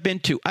masses I've been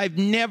to, I've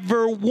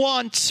never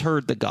once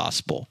heard the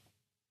gospel.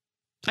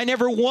 I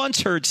never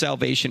once heard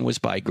salvation was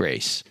by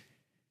grace.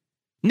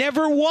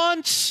 Never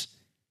once.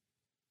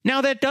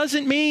 Now, that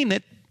doesn't mean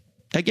that,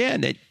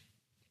 again, that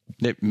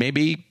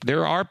maybe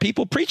there are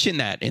people preaching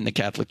that in the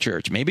Catholic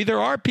Church. Maybe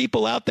there are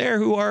people out there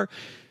who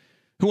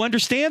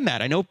understand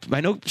that. I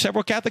know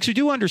several Catholics who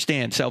do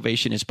understand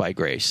salvation is by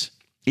grace.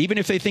 Even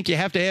if they think you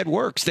have to add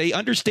works, they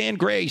understand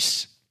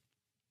grace.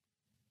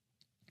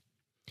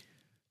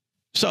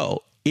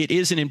 So it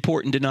is an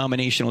important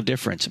denominational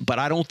difference, but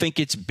I don't think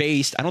it's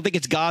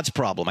God's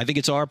problem. I think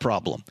it's our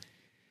problem.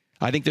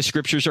 I think the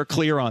scriptures are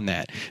clear on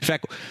that. In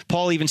fact,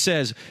 Paul even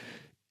says,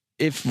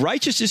 if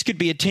righteousness could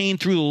be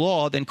attained through the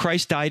law, then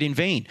Christ died in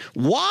vain.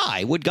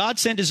 Why would God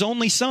send his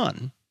only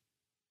son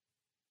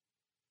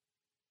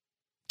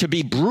to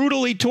be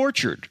brutally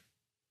tortured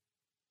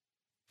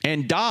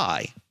and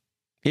die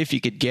if he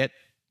could get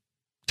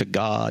to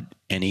God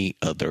any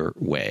other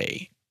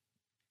way?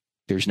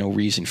 There's no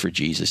reason for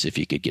Jesus if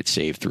he could get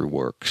saved through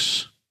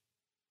works.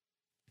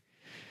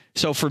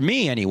 So for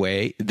me,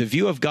 anyway, the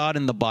view of God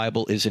in the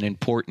Bible is an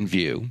important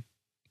view,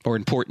 or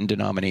important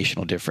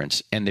denominational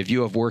difference. And the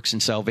view of works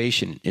and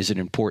salvation is an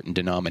important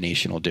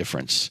denominational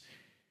difference.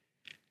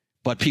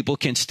 But people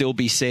can still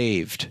be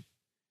saved,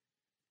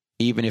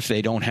 even if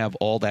they don't have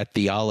all that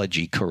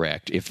theology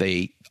correct, if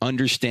they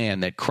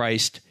understand that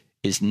Christ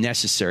is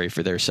necessary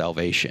for their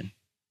salvation.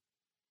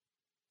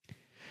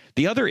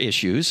 The other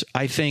issues,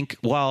 I think,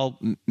 while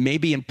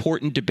maybe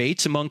important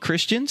debates among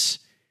Christians,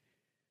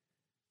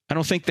 I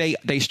don't think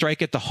they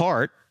strike at the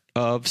heart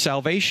of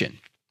salvation.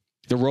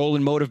 The role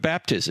and mode of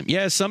baptism.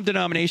 Yes, some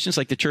denominations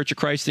like the Church of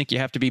Christ think you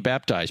have to be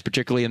baptized,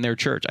 particularly in their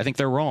church. I think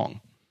they're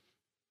wrong.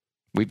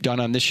 We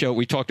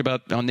talked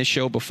about on this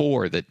show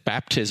before that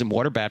baptism,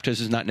 water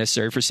baptism, is not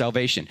necessary for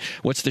salvation.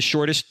 What's the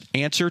shortest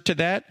answer to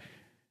that?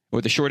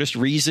 Or the shortest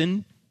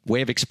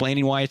way of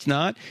explaining why it's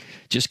not?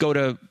 Just go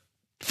to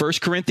 1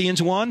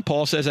 Corinthians 1.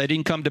 Paul says, I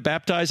didn't come to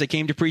baptize, I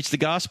came to preach the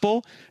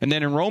gospel. And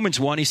then in Romans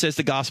 1, he says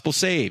the gospel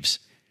saves.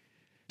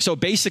 So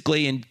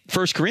basically in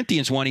 1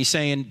 Corinthians 1, he's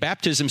saying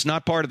baptism's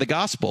not part of the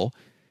gospel.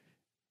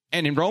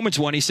 And in Romans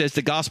 1, he says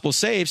the gospel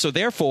saves. So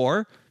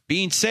therefore,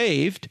 being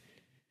saved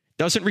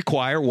doesn't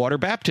require water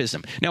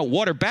baptism. Now,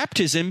 water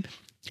baptism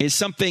is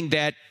something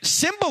that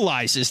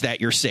symbolizes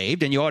that you're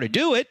saved, and you ought to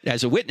do it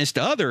as a witness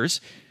to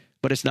others,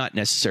 but it's not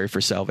necessary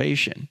for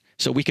salvation.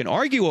 So we can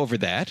argue over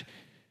that,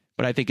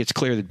 but I think it's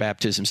clear that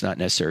baptism's not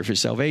necessary for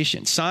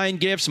salvation. Sign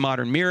gifts,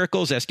 modern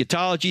miracles,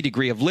 eschatology,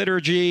 degree of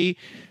liturgy.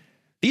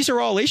 These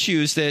are all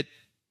issues that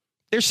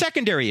they're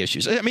secondary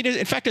issues. I mean,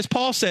 in fact, as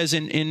Paul says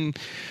in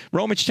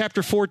Romans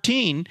chapter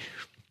 14,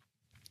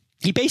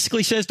 he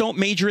basically says don't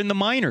major in the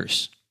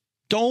minors.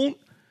 Don't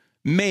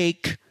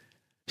make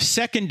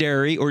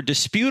secondary or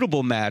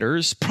disputable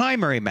matters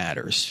primary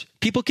matters.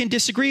 People can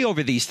disagree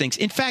over these things.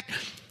 In fact,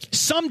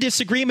 some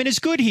disagreement is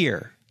good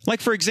here.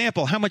 Like, for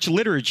example, how much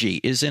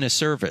liturgy is in a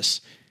service.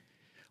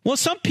 Well,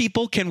 some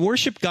people can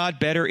worship God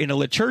better in a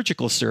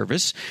liturgical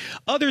service.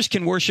 Others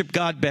can worship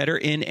God better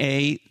in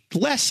a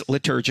less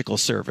liturgical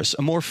service,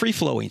 a more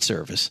free-flowing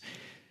service.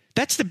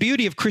 That's the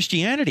beauty of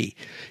Christianity.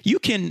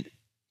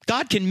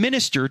 God can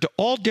minister to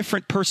all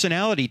different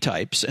personality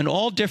types and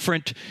all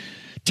different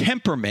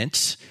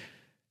temperaments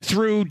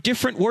through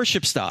different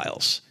worship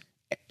styles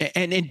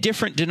and in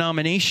different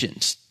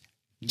denominations.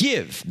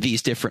 give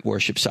these different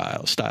worship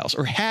styles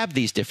or have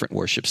these different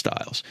worship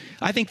styles.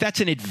 I think that's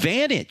an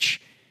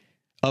advantage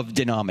of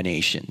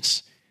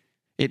denominations.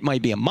 It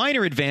might be a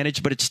minor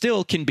advantage, but it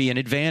still can be an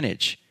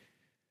advantage.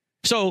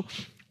 So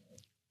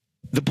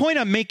the point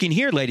I'm making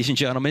here, ladies and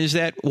gentlemen, is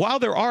that while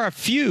there are a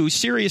few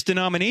serious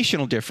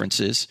denominational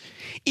differences,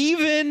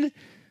 even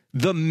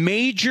the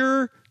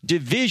major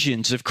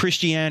divisions of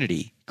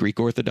Christianity, Greek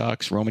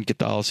Orthodox, Roman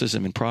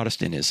Catholicism, and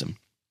Protestantism,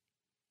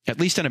 at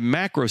least in a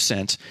macro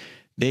sense,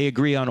 they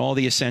agree on all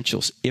the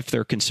essentials if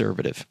they're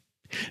conservative.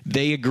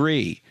 They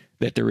agree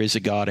that there is a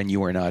God and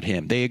you are not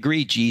him. They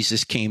agree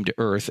Jesus came to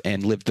earth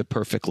and lived the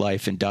perfect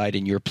life and died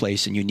in your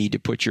place, and you need to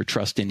put your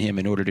trust in him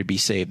in order to be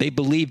saved. They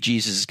believe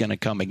Jesus is going to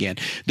come again.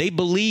 They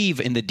believe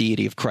in the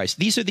deity of Christ.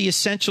 These are the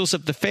essentials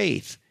of the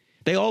faith.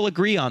 They all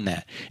agree on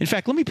that. In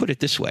fact, let me put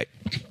it this way.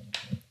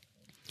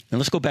 And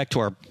let's go back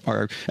to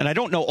our and I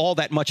don't know all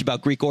that much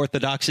about Greek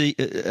Orthodoxy,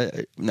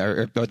 or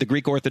the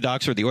Greek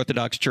Orthodox or the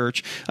Orthodox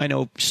Church. I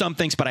know some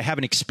things, but I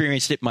haven't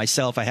experienced it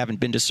myself. I haven't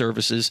been to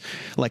services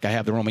like I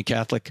have the Roman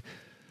Catholic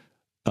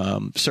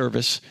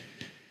service.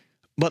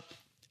 But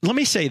let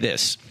me say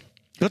this.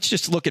 Let's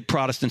just look at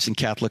Protestants and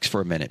Catholics for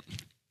a minute.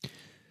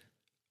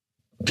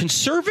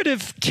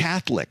 Conservative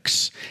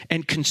Catholics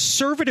and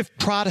conservative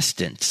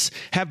Protestants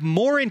have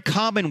more in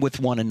common with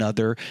one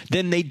another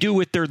than they do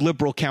with their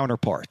liberal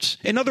counterparts.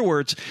 In other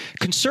words,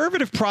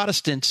 conservative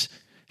Protestants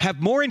have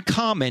more in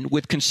common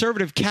with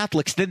conservative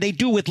Catholics than they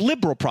do with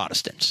liberal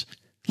Protestants.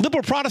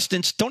 Liberal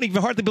Protestants don't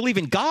even hardly believe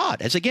in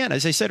God. As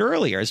I said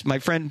earlier, as my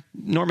friend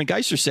Norman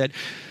Geisler said,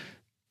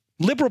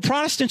 liberal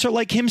Protestants are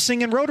like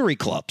hymn-singing Rotary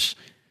clubs.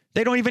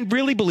 They don't even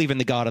really believe in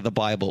the God of the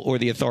Bible or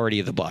the authority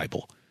of the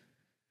Bible.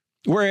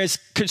 Whereas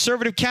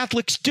conservative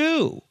Catholics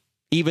do,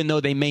 even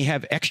though they may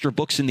have extra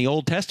books in the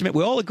Old Testament.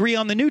 We all agree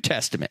on the New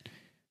Testament.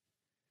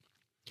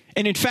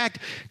 And in fact,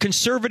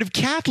 conservative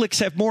Catholics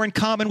have more in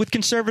common with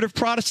conservative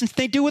Protestants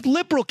than they do with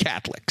liberal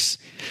Catholics.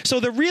 So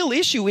the real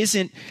issue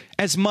isn't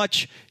as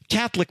much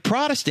Catholic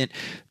Protestant.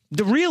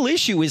 The real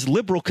issue is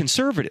liberal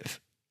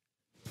conservative.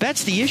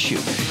 That's the issue.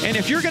 And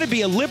if you're going to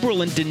be a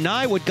liberal and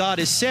deny what God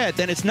has said,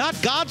 then it's not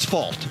God's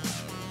fault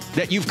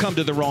that you've come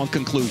to the wrong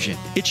conclusion.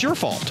 It's your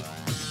fault.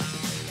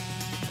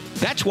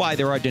 That's why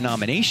there are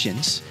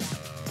denominations.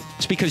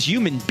 It's because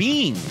human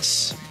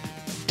beings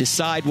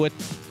decide what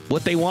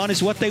they want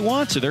is what they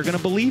want, so they're going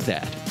to believe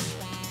that.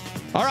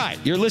 All right,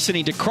 you're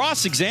listening to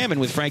Cross-Examine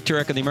with Frank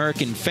Turek on the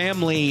American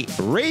Family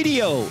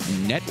Radio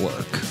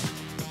Network.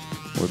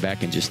 We're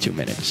back in just 2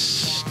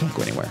 minutes. Don't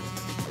go anywhere.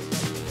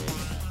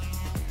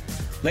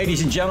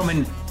 Ladies and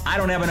gentlemen, I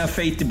Don't Have Enough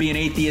Faith to Be an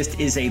Atheist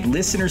is a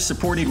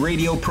listener-supported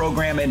radio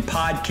program and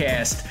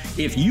podcast.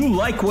 If you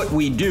like what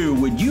we do,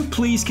 would you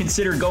please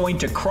consider going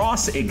to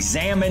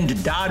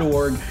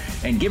crossexamined.org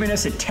and giving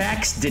us a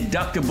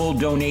tax-deductible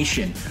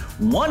donation?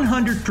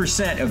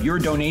 100% of your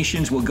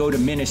donations will go to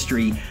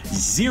ministry,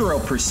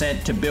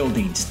 0% to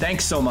buildings.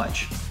 Thanks so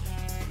much.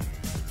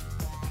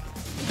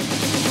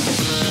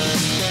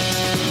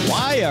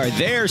 Why are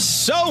there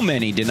so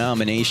many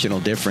denominational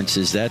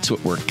differences? That's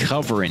what we're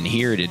covering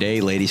here today,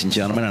 ladies and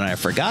gentlemen. And I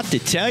forgot to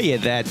tell you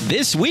that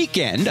this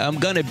weekend, I'm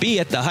going to be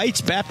at the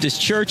Heights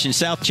Baptist Church in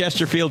South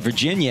Chesterfield,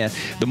 Virginia,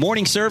 the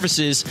morning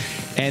services.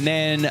 And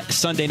then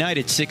Sunday night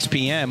at 6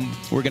 p.m.,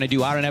 we're going to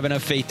do I Don't Have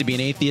Enough Faith to Be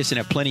an Atheist and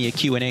have plenty of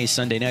Q&A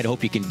Sunday night. I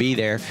hope you can be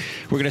there.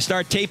 We're going to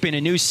start taping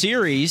a new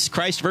series,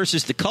 Christ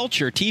versus the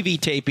Culture, TV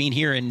taping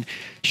here in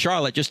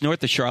Charlotte, just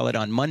north of Charlotte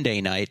on Monday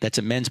night. That's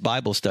a men's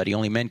Bible study.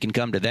 Only men can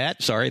come to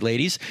that. Sorry,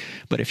 ladies.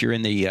 But if you're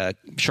in the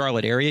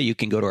Charlotte area, you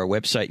can go to our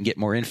website and get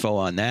more info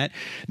on that.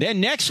 Then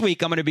next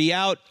week, I'm going to be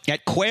out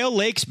at Quail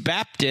Lakes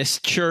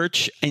Baptist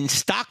Church in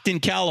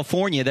Stockton,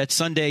 California. That's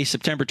Sunday,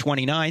 September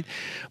 29th.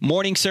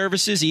 Morning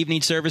services,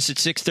 evening service at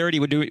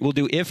 6:30. We'll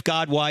do If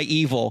God, Why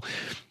Evil.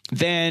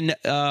 Then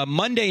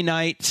Monday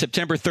night,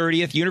 September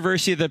 30th,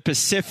 University of the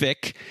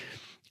Pacific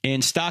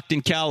in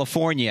Stockton,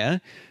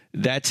 California.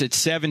 That's at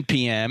 7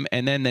 p.m.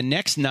 And then the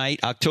next night,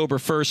 October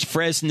 1st,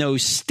 Fresno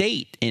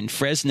State in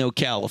Fresno,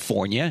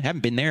 California.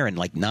 Haven't been there in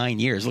like 9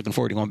 years. Looking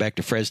forward to going back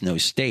to Fresno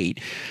State.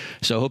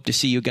 So hope to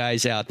see you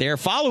guys out there.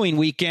 Following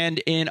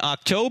weekend in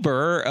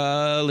October,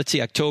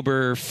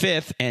 October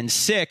 5th and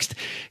 6th,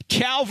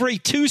 Calvary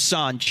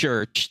Tucson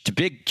Church. It's a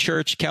big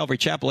church, Calvary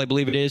Chapel, I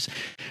believe it is.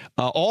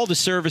 All the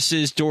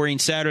services during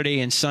Saturday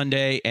and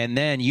Sunday. And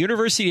then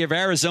University of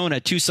Arizona,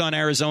 Tucson,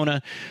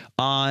 Arizona,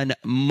 on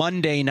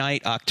Monday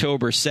night,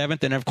 October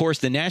 7th. And, of course,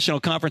 the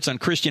National Conference on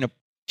Christian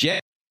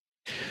Apologetics.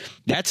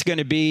 That's going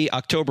to be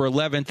October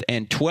 11th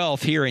and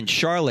 12th here in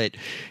Charlotte.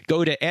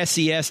 Go to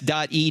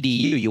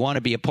ses.edu. You want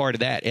to be a part of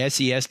that,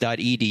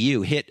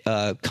 ses.edu. Hit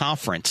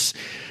conference.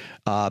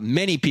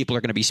 Many people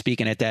are going to be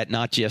speaking at that,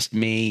 not just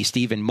me,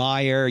 Stephen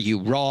Meyer,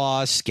 Hugh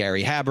Ross,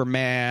 Gary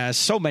Habermas,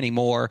 so many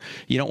more.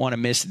 You don't want to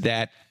miss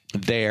that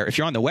there. If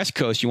you're on the West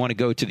Coast, you want to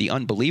go to the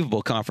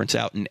Unbelievable Conference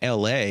out in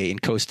L.A. in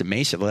Costa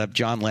Mesa. They'll have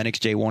John Lennox,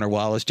 J. Warner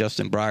Wallace,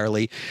 Justin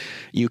Brierley.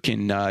 You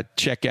can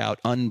check out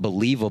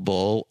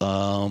Unbelievable.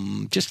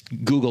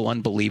 Just Google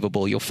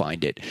Unbelievable. You'll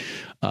find it.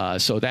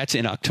 So that's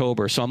in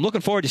October. So I'm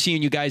looking forward to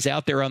seeing you guys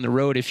out there on the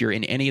road if you're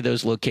in any of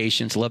those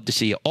locations. Love to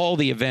see you. All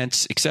the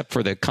events, except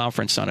for the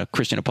conference on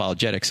Christian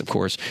apologetics, of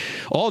course.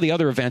 All the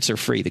other events are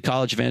free. The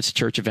college events, the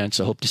church events.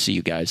 I hope to see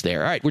you guys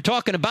there. All right, we're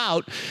talking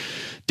about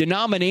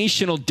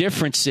denominational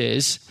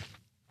differences.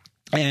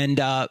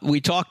 And we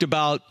talked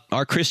about,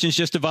 are Christians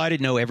just divided?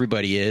 No,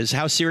 everybody is.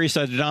 How serious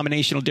are the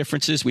denominational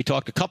differences? We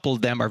talked, a couple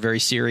of them are very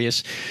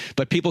serious,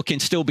 but people can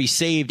still be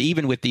saved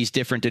even with these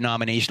different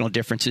denominational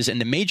differences. And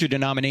the major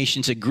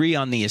denominations agree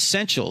on the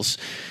essentials.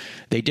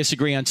 They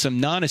disagree on some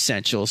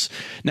non-essentials.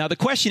 Now, the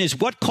question is,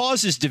 what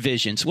causes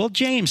divisions? Well,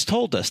 James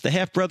told us, the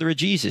half-brother of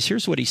Jesus.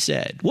 Here's what he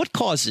said. What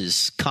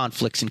causes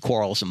conflicts and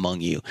quarrels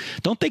among you?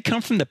 Don't they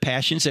come from the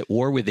passions at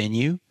war within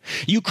you?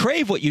 You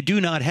crave what you do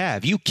not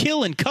have. You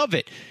kill and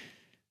covet,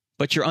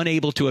 but you're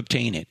unable to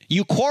obtain it.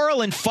 You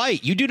quarrel and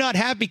fight. You do not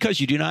have because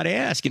you do not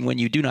ask. And when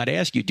you do not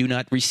ask, you do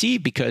not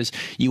receive because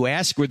you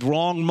ask with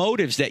wrong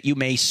motives that you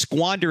may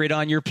squander it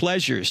on your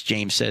pleasures.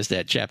 James says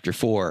that, chapter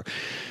 4.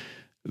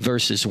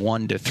 Verses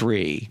 1 to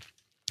 3.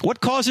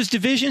 What causes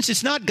divisions?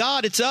 It's not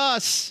God, it's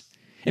us.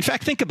 In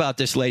fact, think about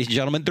this, ladies and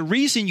gentlemen. The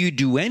reason you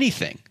do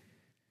anything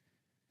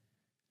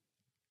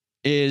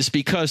is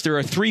because there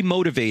are three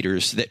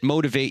motivators that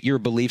motivate your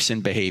beliefs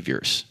and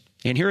behaviors.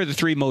 And here are the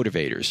three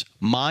motivators: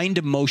 mind,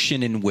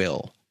 emotion, and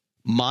will.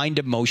 Mind,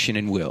 emotion,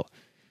 and will.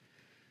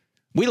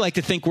 We like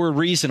to think we're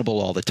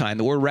reasonable all the time,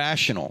 that we're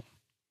rational,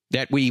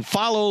 that we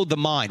follow the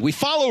mind. We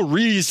follow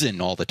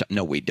reason all the time.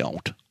 No, we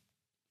don't.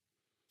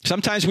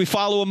 Sometimes we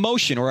follow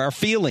emotion or our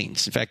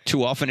feelings. In fact,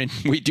 too often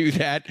we do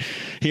that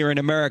here in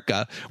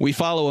America. We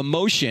follow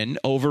emotion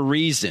over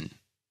reason,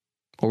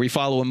 or we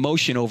follow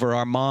emotion over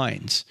our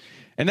minds.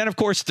 And then, of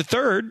course, the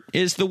third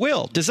is the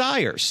will,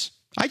 desires.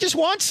 I just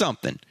want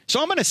something,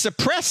 so I'm going to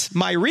suppress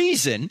my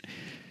reason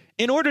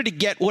in order to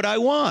get what I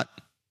want.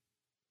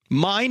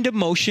 Mind,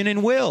 emotion,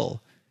 and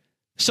will.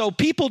 So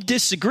people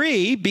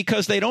disagree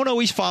because they don't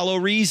always follow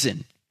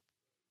reason.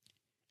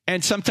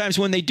 And sometimes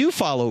when they do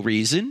follow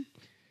reason,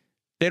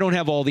 they don't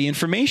have all the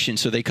information,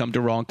 so they come to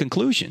wrong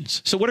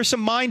conclusions. So what are some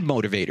mind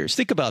motivators?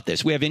 Think about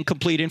this. We have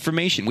incomplete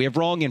information. We have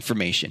wrong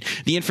information.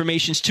 The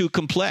information's too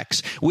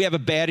complex. We have a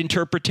bad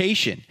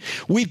interpretation.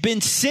 We've been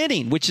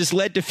sinning, which has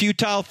led to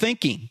futile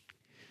thinking.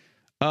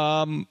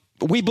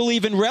 We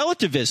believe in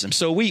relativism.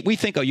 So we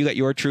think, oh, you got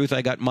your truth,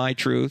 I got my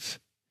truth.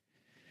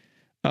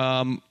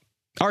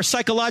 Our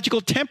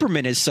psychological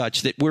temperament is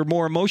such that we're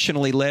more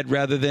emotionally led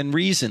rather than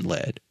reason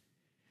led.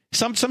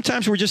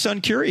 Sometimes we're just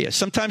uncurious.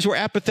 Sometimes we're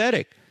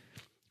apathetic.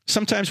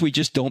 Sometimes we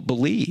just don't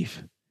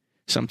believe.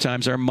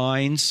 Sometimes our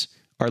minds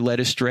are led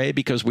astray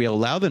because we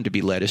allow them to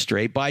be led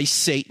astray by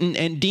Satan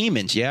and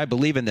demons. Yeah, I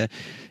believe in the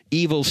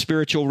evil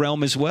spiritual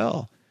realm as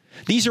well.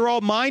 These are all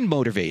mind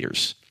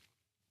motivators.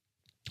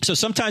 So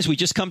sometimes we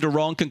just come to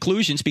wrong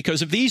conclusions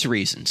because of these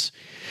reasons.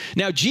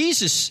 Now,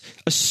 Jesus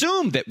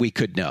assumed that we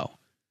could know,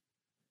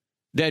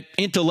 that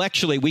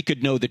intellectually we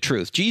could know the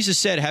truth. Jesus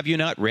said, have you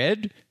not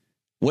read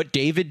what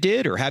David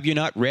did? Or have you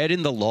not read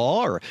in the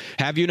law? Or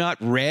have you not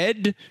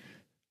read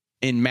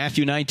in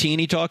Matthew 19,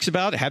 he talks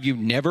about? Have you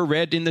never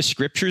read in the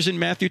scriptures in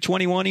Matthew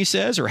 21, he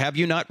says? Or have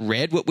you not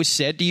read what was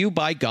said to you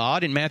by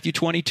God in Matthew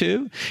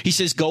 22? He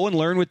says, go and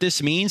learn what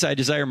this means. I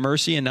desire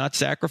mercy and not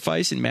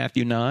sacrifice in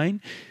Matthew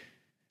 9.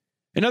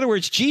 In other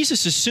words,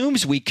 Jesus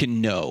assumes we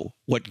can know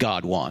what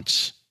God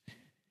wants.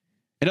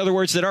 In other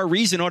words, that our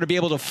reason ought to be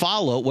able to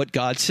follow what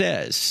God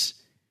says.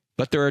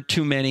 But there are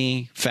too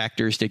many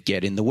factors that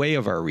get in the way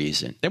of our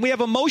reason. Then we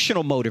have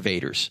emotional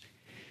motivators.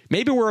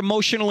 Maybe we're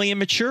emotionally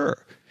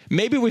immature.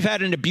 Maybe we've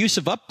had an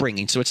abusive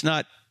upbringing, so it's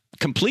not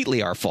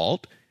completely our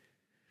fault.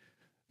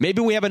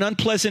 Maybe we have an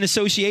unpleasant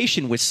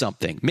association with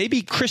something.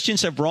 Maybe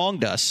Christians have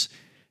wronged us,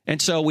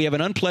 and so we have an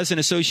unpleasant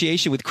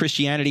association with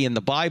Christianity and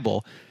the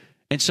Bible,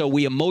 and so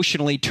we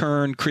emotionally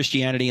turn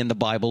Christianity and the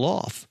Bible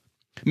off.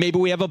 Maybe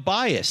we have a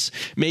bias.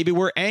 Maybe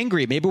we're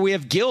angry. Maybe we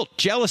have guilt,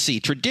 jealousy,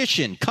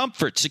 tradition,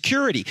 comfort,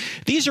 security.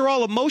 These are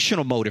all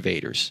emotional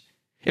motivators.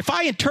 If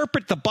I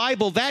interpret the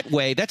Bible that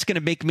way, that's going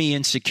to make me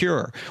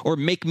insecure or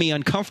make me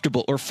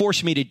uncomfortable or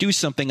force me to do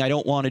something I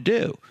don't want to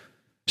do.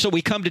 So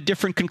we come to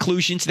different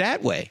conclusions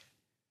that way.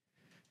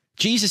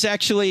 Jesus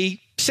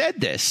actually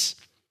said this.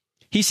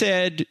 He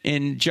said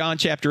in John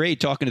chapter 8,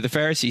 talking to the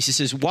Pharisees, he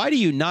says, why do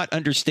you not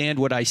understand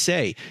what I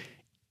say?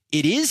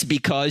 It is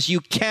because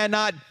you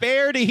cannot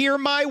bear to hear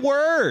my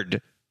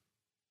word.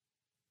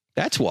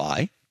 That's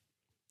why.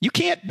 You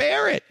can't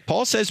bear it.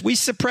 Paul says we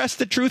suppress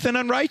the truth and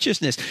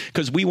unrighteousness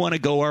because we want to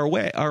go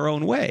our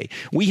own way.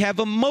 We have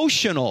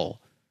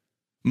emotional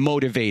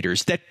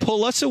motivators that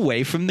pull us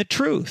away from the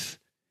truth.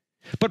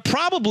 But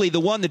probably the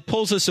one that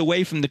pulls us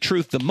away from the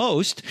truth the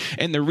most,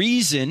 and the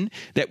reason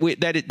that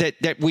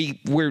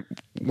we're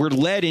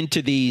led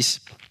into these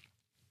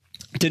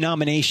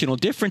denominational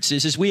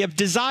differences is we have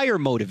desire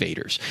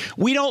motivators.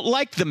 We don't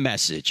like the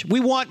message.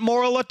 We want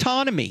moral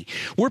autonomy.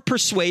 We're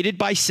persuaded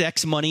by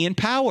sex, money, and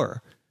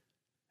power.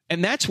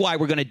 And that's why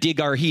we're going to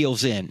dig our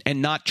heels in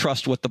and not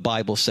trust what the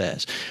Bible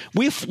says.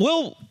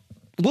 We'll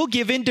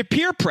give in to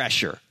peer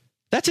pressure.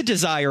 That's a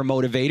desire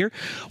motivator.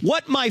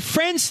 What my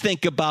friends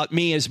think about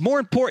me is more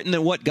important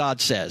than what God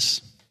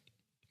says.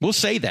 We'll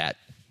say that.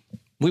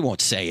 We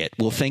won't say it.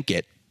 We'll think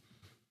it.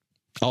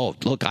 Oh,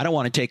 look, I don't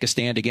want to take a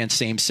stand against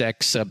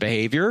same-sex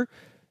behavior.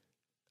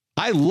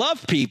 I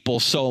love people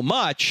so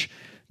much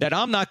that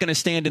I'm not going to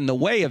stand in the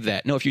way of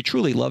that. No, if you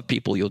truly love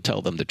people, you'll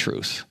tell them the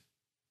truth.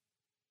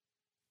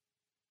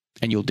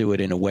 And you'll do it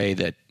in a way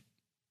that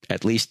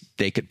at least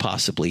they could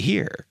possibly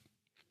hear.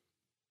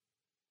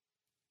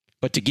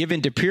 But to give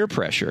in to peer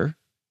pressure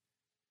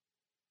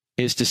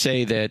is to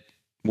say that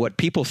what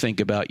people think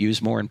about you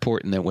is more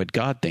important than what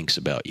God thinks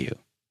about you.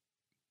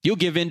 You'll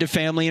give in to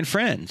family and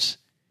friends.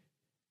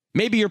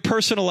 Maybe your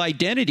personal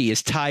identity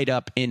is tied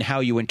up in how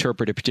you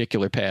interpret a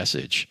particular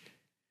passage.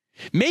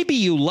 Maybe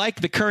you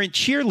like the current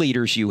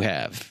cheerleaders you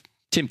have.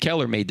 Tim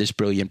Keller made this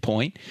brilliant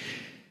point,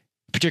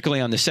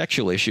 particularly on the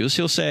sexual issues.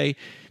 He'll say,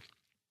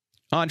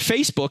 on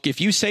Facebook, if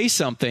you say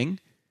something,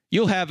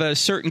 you'll have a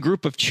certain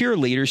group of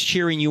cheerleaders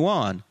cheering you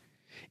on.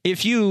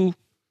 If you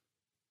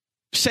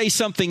say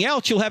something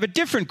else, you'll have a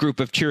different group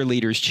of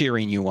cheerleaders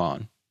cheering you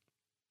on.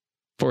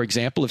 For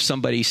example, if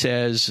somebody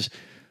says,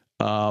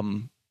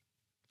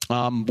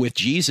 with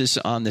Jesus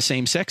on the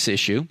same-sex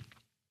issue,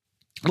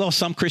 well,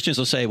 some Christians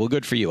will say, well,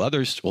 good for you.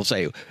 Others will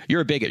say,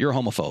 you're a bigot, you're a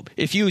homophobe.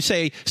 If you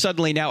say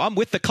suddenly now, I'm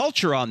with the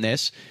culture on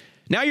this,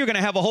 now you're going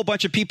to have a whole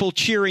bunch of people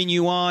cheering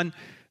you on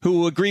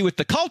who agree with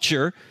the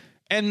culture,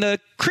 and the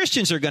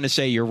Christians are going to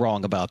say you're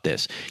wrong about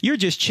this. You're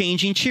just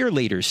changing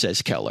cheerleaders,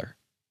 says Keller.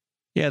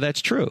 Yeah,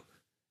 that's true.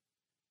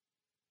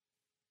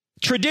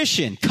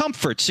 Tradition,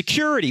 comfort,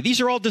 security, these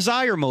are all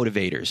desire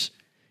motivators.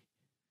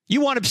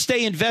 You want to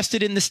stay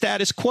invested in the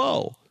status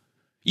quo.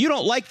 You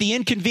don't like the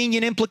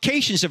inconvenient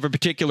implications of a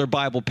particular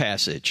Bible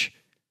passage.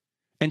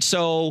 And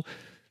so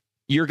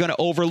you're going to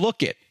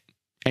overlook it,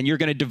 and you're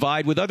going to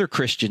divide with other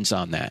Christians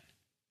on that.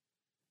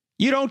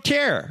 You don't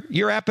care.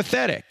 You're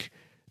apathetic.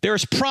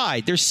 There's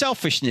pride. There's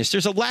selfishness.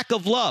 There's a lack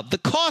of love. The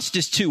cost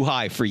is too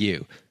high for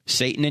you.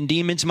 Satan and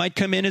demons might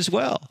come in as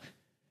well.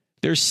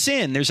 There's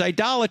sin. There's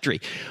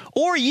idolatry.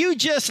 Or you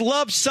just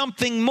love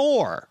something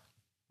more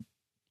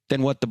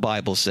than what the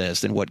Bible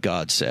says, than what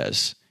God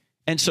says.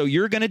 And so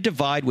you're going to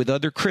divide with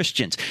other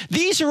Christians.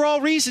 These are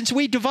all reasons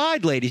we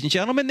divide, ladies and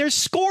gentlemen. There's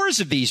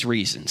scores of these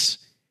reasons.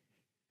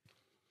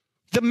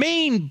 The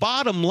main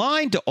bottom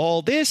line to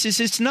all this is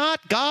it's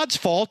not God's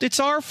fault, it's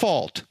our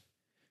fault.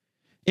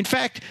 In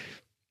fact,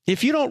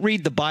 if you don't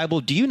read the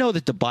Bible, do you know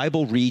that the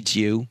Bible reads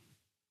you?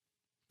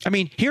 I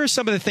mean, here are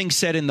some of the things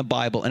said in the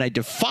Bible, and I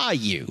defy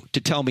you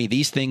to tell me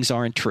these things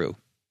aren't true.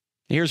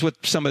 Here's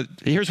what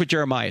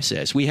Jeremiah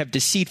says. We have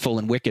deceitful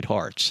and wicked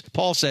hearts.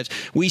 Paul says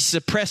we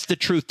suppress the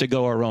truth to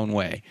go our own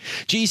way.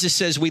 Jesus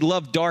says we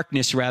love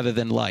darkness rather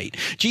than light.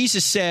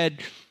 Jesus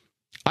said,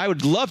 I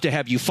would love to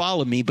have you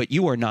follow me, but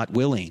you are not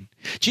willing.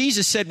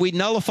 Jesus said we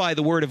nullify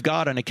the word of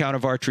God on account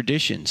of our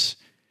traditions.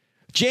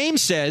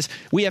 James says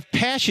we have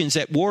passions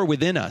at war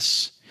within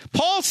us.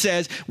 Paul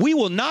says we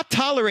will not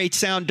tolerate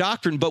sound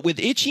doctrine, but with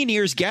itching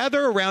ears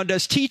gather around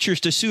us teachers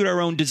to suit our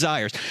own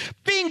desires.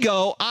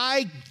 Bingo,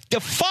 I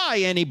defy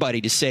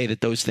anybody to say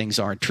that those things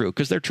aren't true,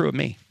 because they're true of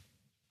me.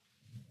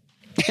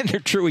 And they're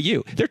true of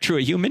you. They're true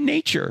of human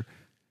nature.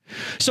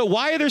 So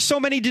why are there so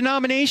many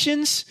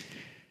denominations?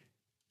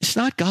 It's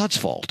not God's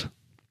fault.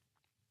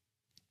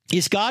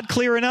 Is God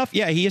clear enough?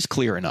 Yeah, he is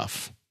clear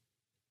enough.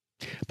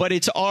 But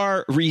it's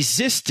our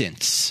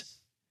resistance,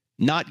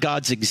 not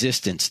God's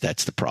existence,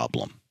 that's the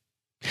problem.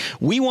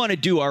 We want to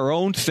do our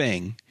own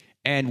thing,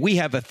 and we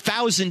have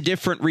 1,000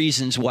 different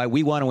reasons why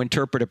we want to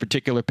interpret a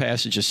particular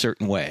passage a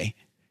certain way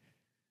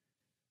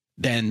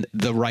than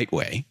the right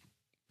way.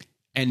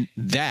 And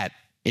that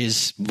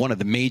is one of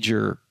the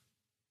major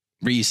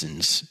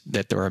reasons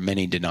that there are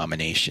many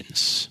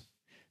denominations.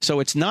 So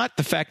it's not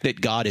the fact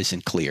that God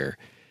isn't clear.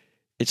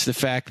 It's the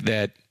fact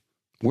that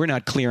we're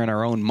not clear in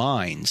our own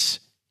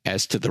minds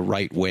as to the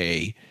right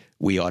way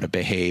we ought to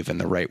behave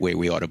and the right way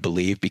we ought to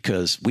believe,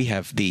 because we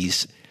have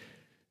these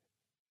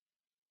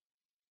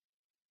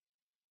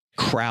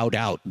crowd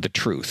out the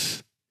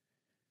truth.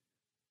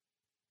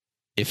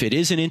 If it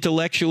is an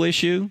intellectual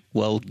issue,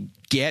 well,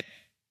 get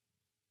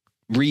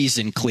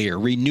reason clear.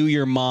 Renew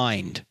your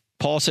mind.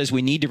 Paul says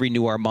we need to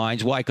renew our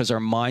minds. Why? Because our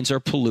minds are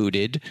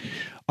polluted.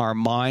 Our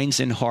minds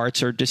and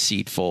hearts are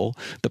deceitful.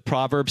 The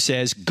proverb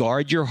says,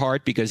 guard your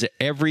heart, because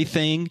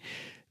everything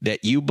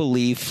that you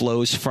believe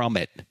flows from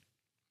it.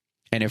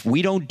 And if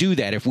we don't do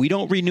that, if we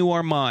don't renew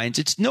our minds,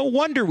 it's no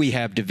wonder we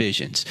have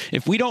divisions.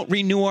 If we don't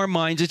renew our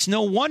minds, it's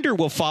no wonder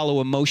we'll follow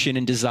emotion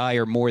and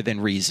desire more than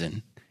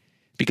reason,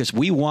 because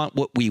we want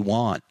what we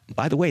want.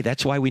 By the way,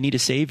 that's why we need a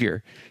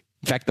Savior.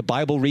 In fact, the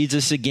Bible reads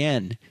us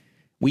again.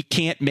 We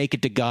can't make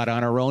it to God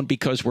on our own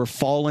because we're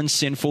fallen,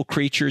 sinful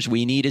creatures.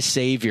 We need a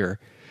Savior.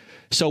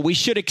 So we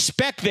should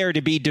expect there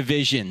to be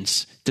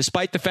divisions,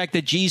 despite the fact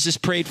that Jesus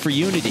prayed for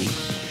unity,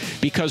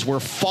 because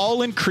we're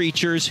fallen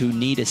creatures who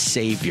need a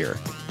Savior.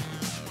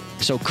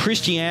 So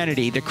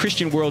Christianity, the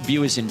Christian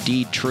worldview is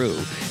indeed true,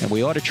 and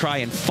we ought to try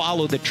and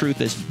follow the truth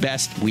as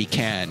best we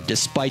can,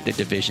 despite the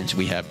divisions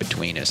we have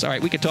between us. All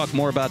right, we can talk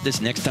more about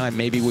this next time.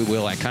 Maybe we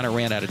will. I kind of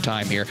ran out of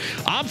time here.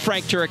 I'm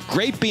Frank Turek.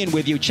 Great being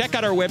with you. Check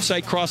out our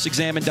website,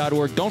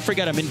 crossexamine.org. Don't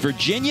forget, I'm in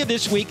Virginia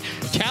this week,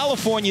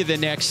 California the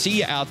next.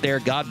 See you out there.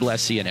 God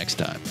bless. See you next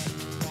time.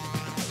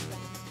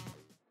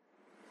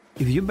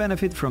 If you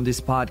benefit from this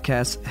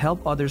podcast,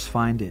 help others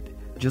find it.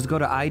 Just go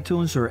to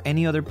iTunes or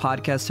any other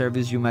podcast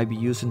service you might be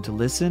using to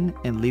listen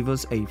and leave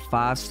us a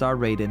 5-star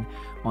rating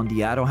on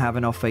the I Don't Have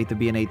Enough Faith to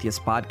Be an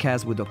Atheist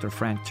podcast with Dr.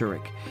 Frank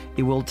Turek.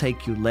 It will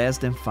take you less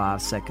than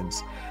 5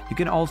 seconds. You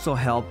can also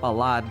help a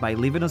lot by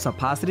leaving us a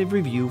positive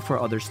review for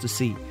others to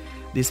see.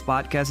 This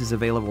podcast is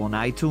available on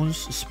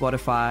iTunes,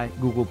 Spotify,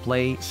 Google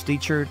Play,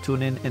 Stitcher,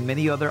 TuneIn, and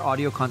many other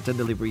audio content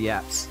delivery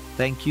apps.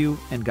 Thank you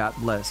and God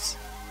bless.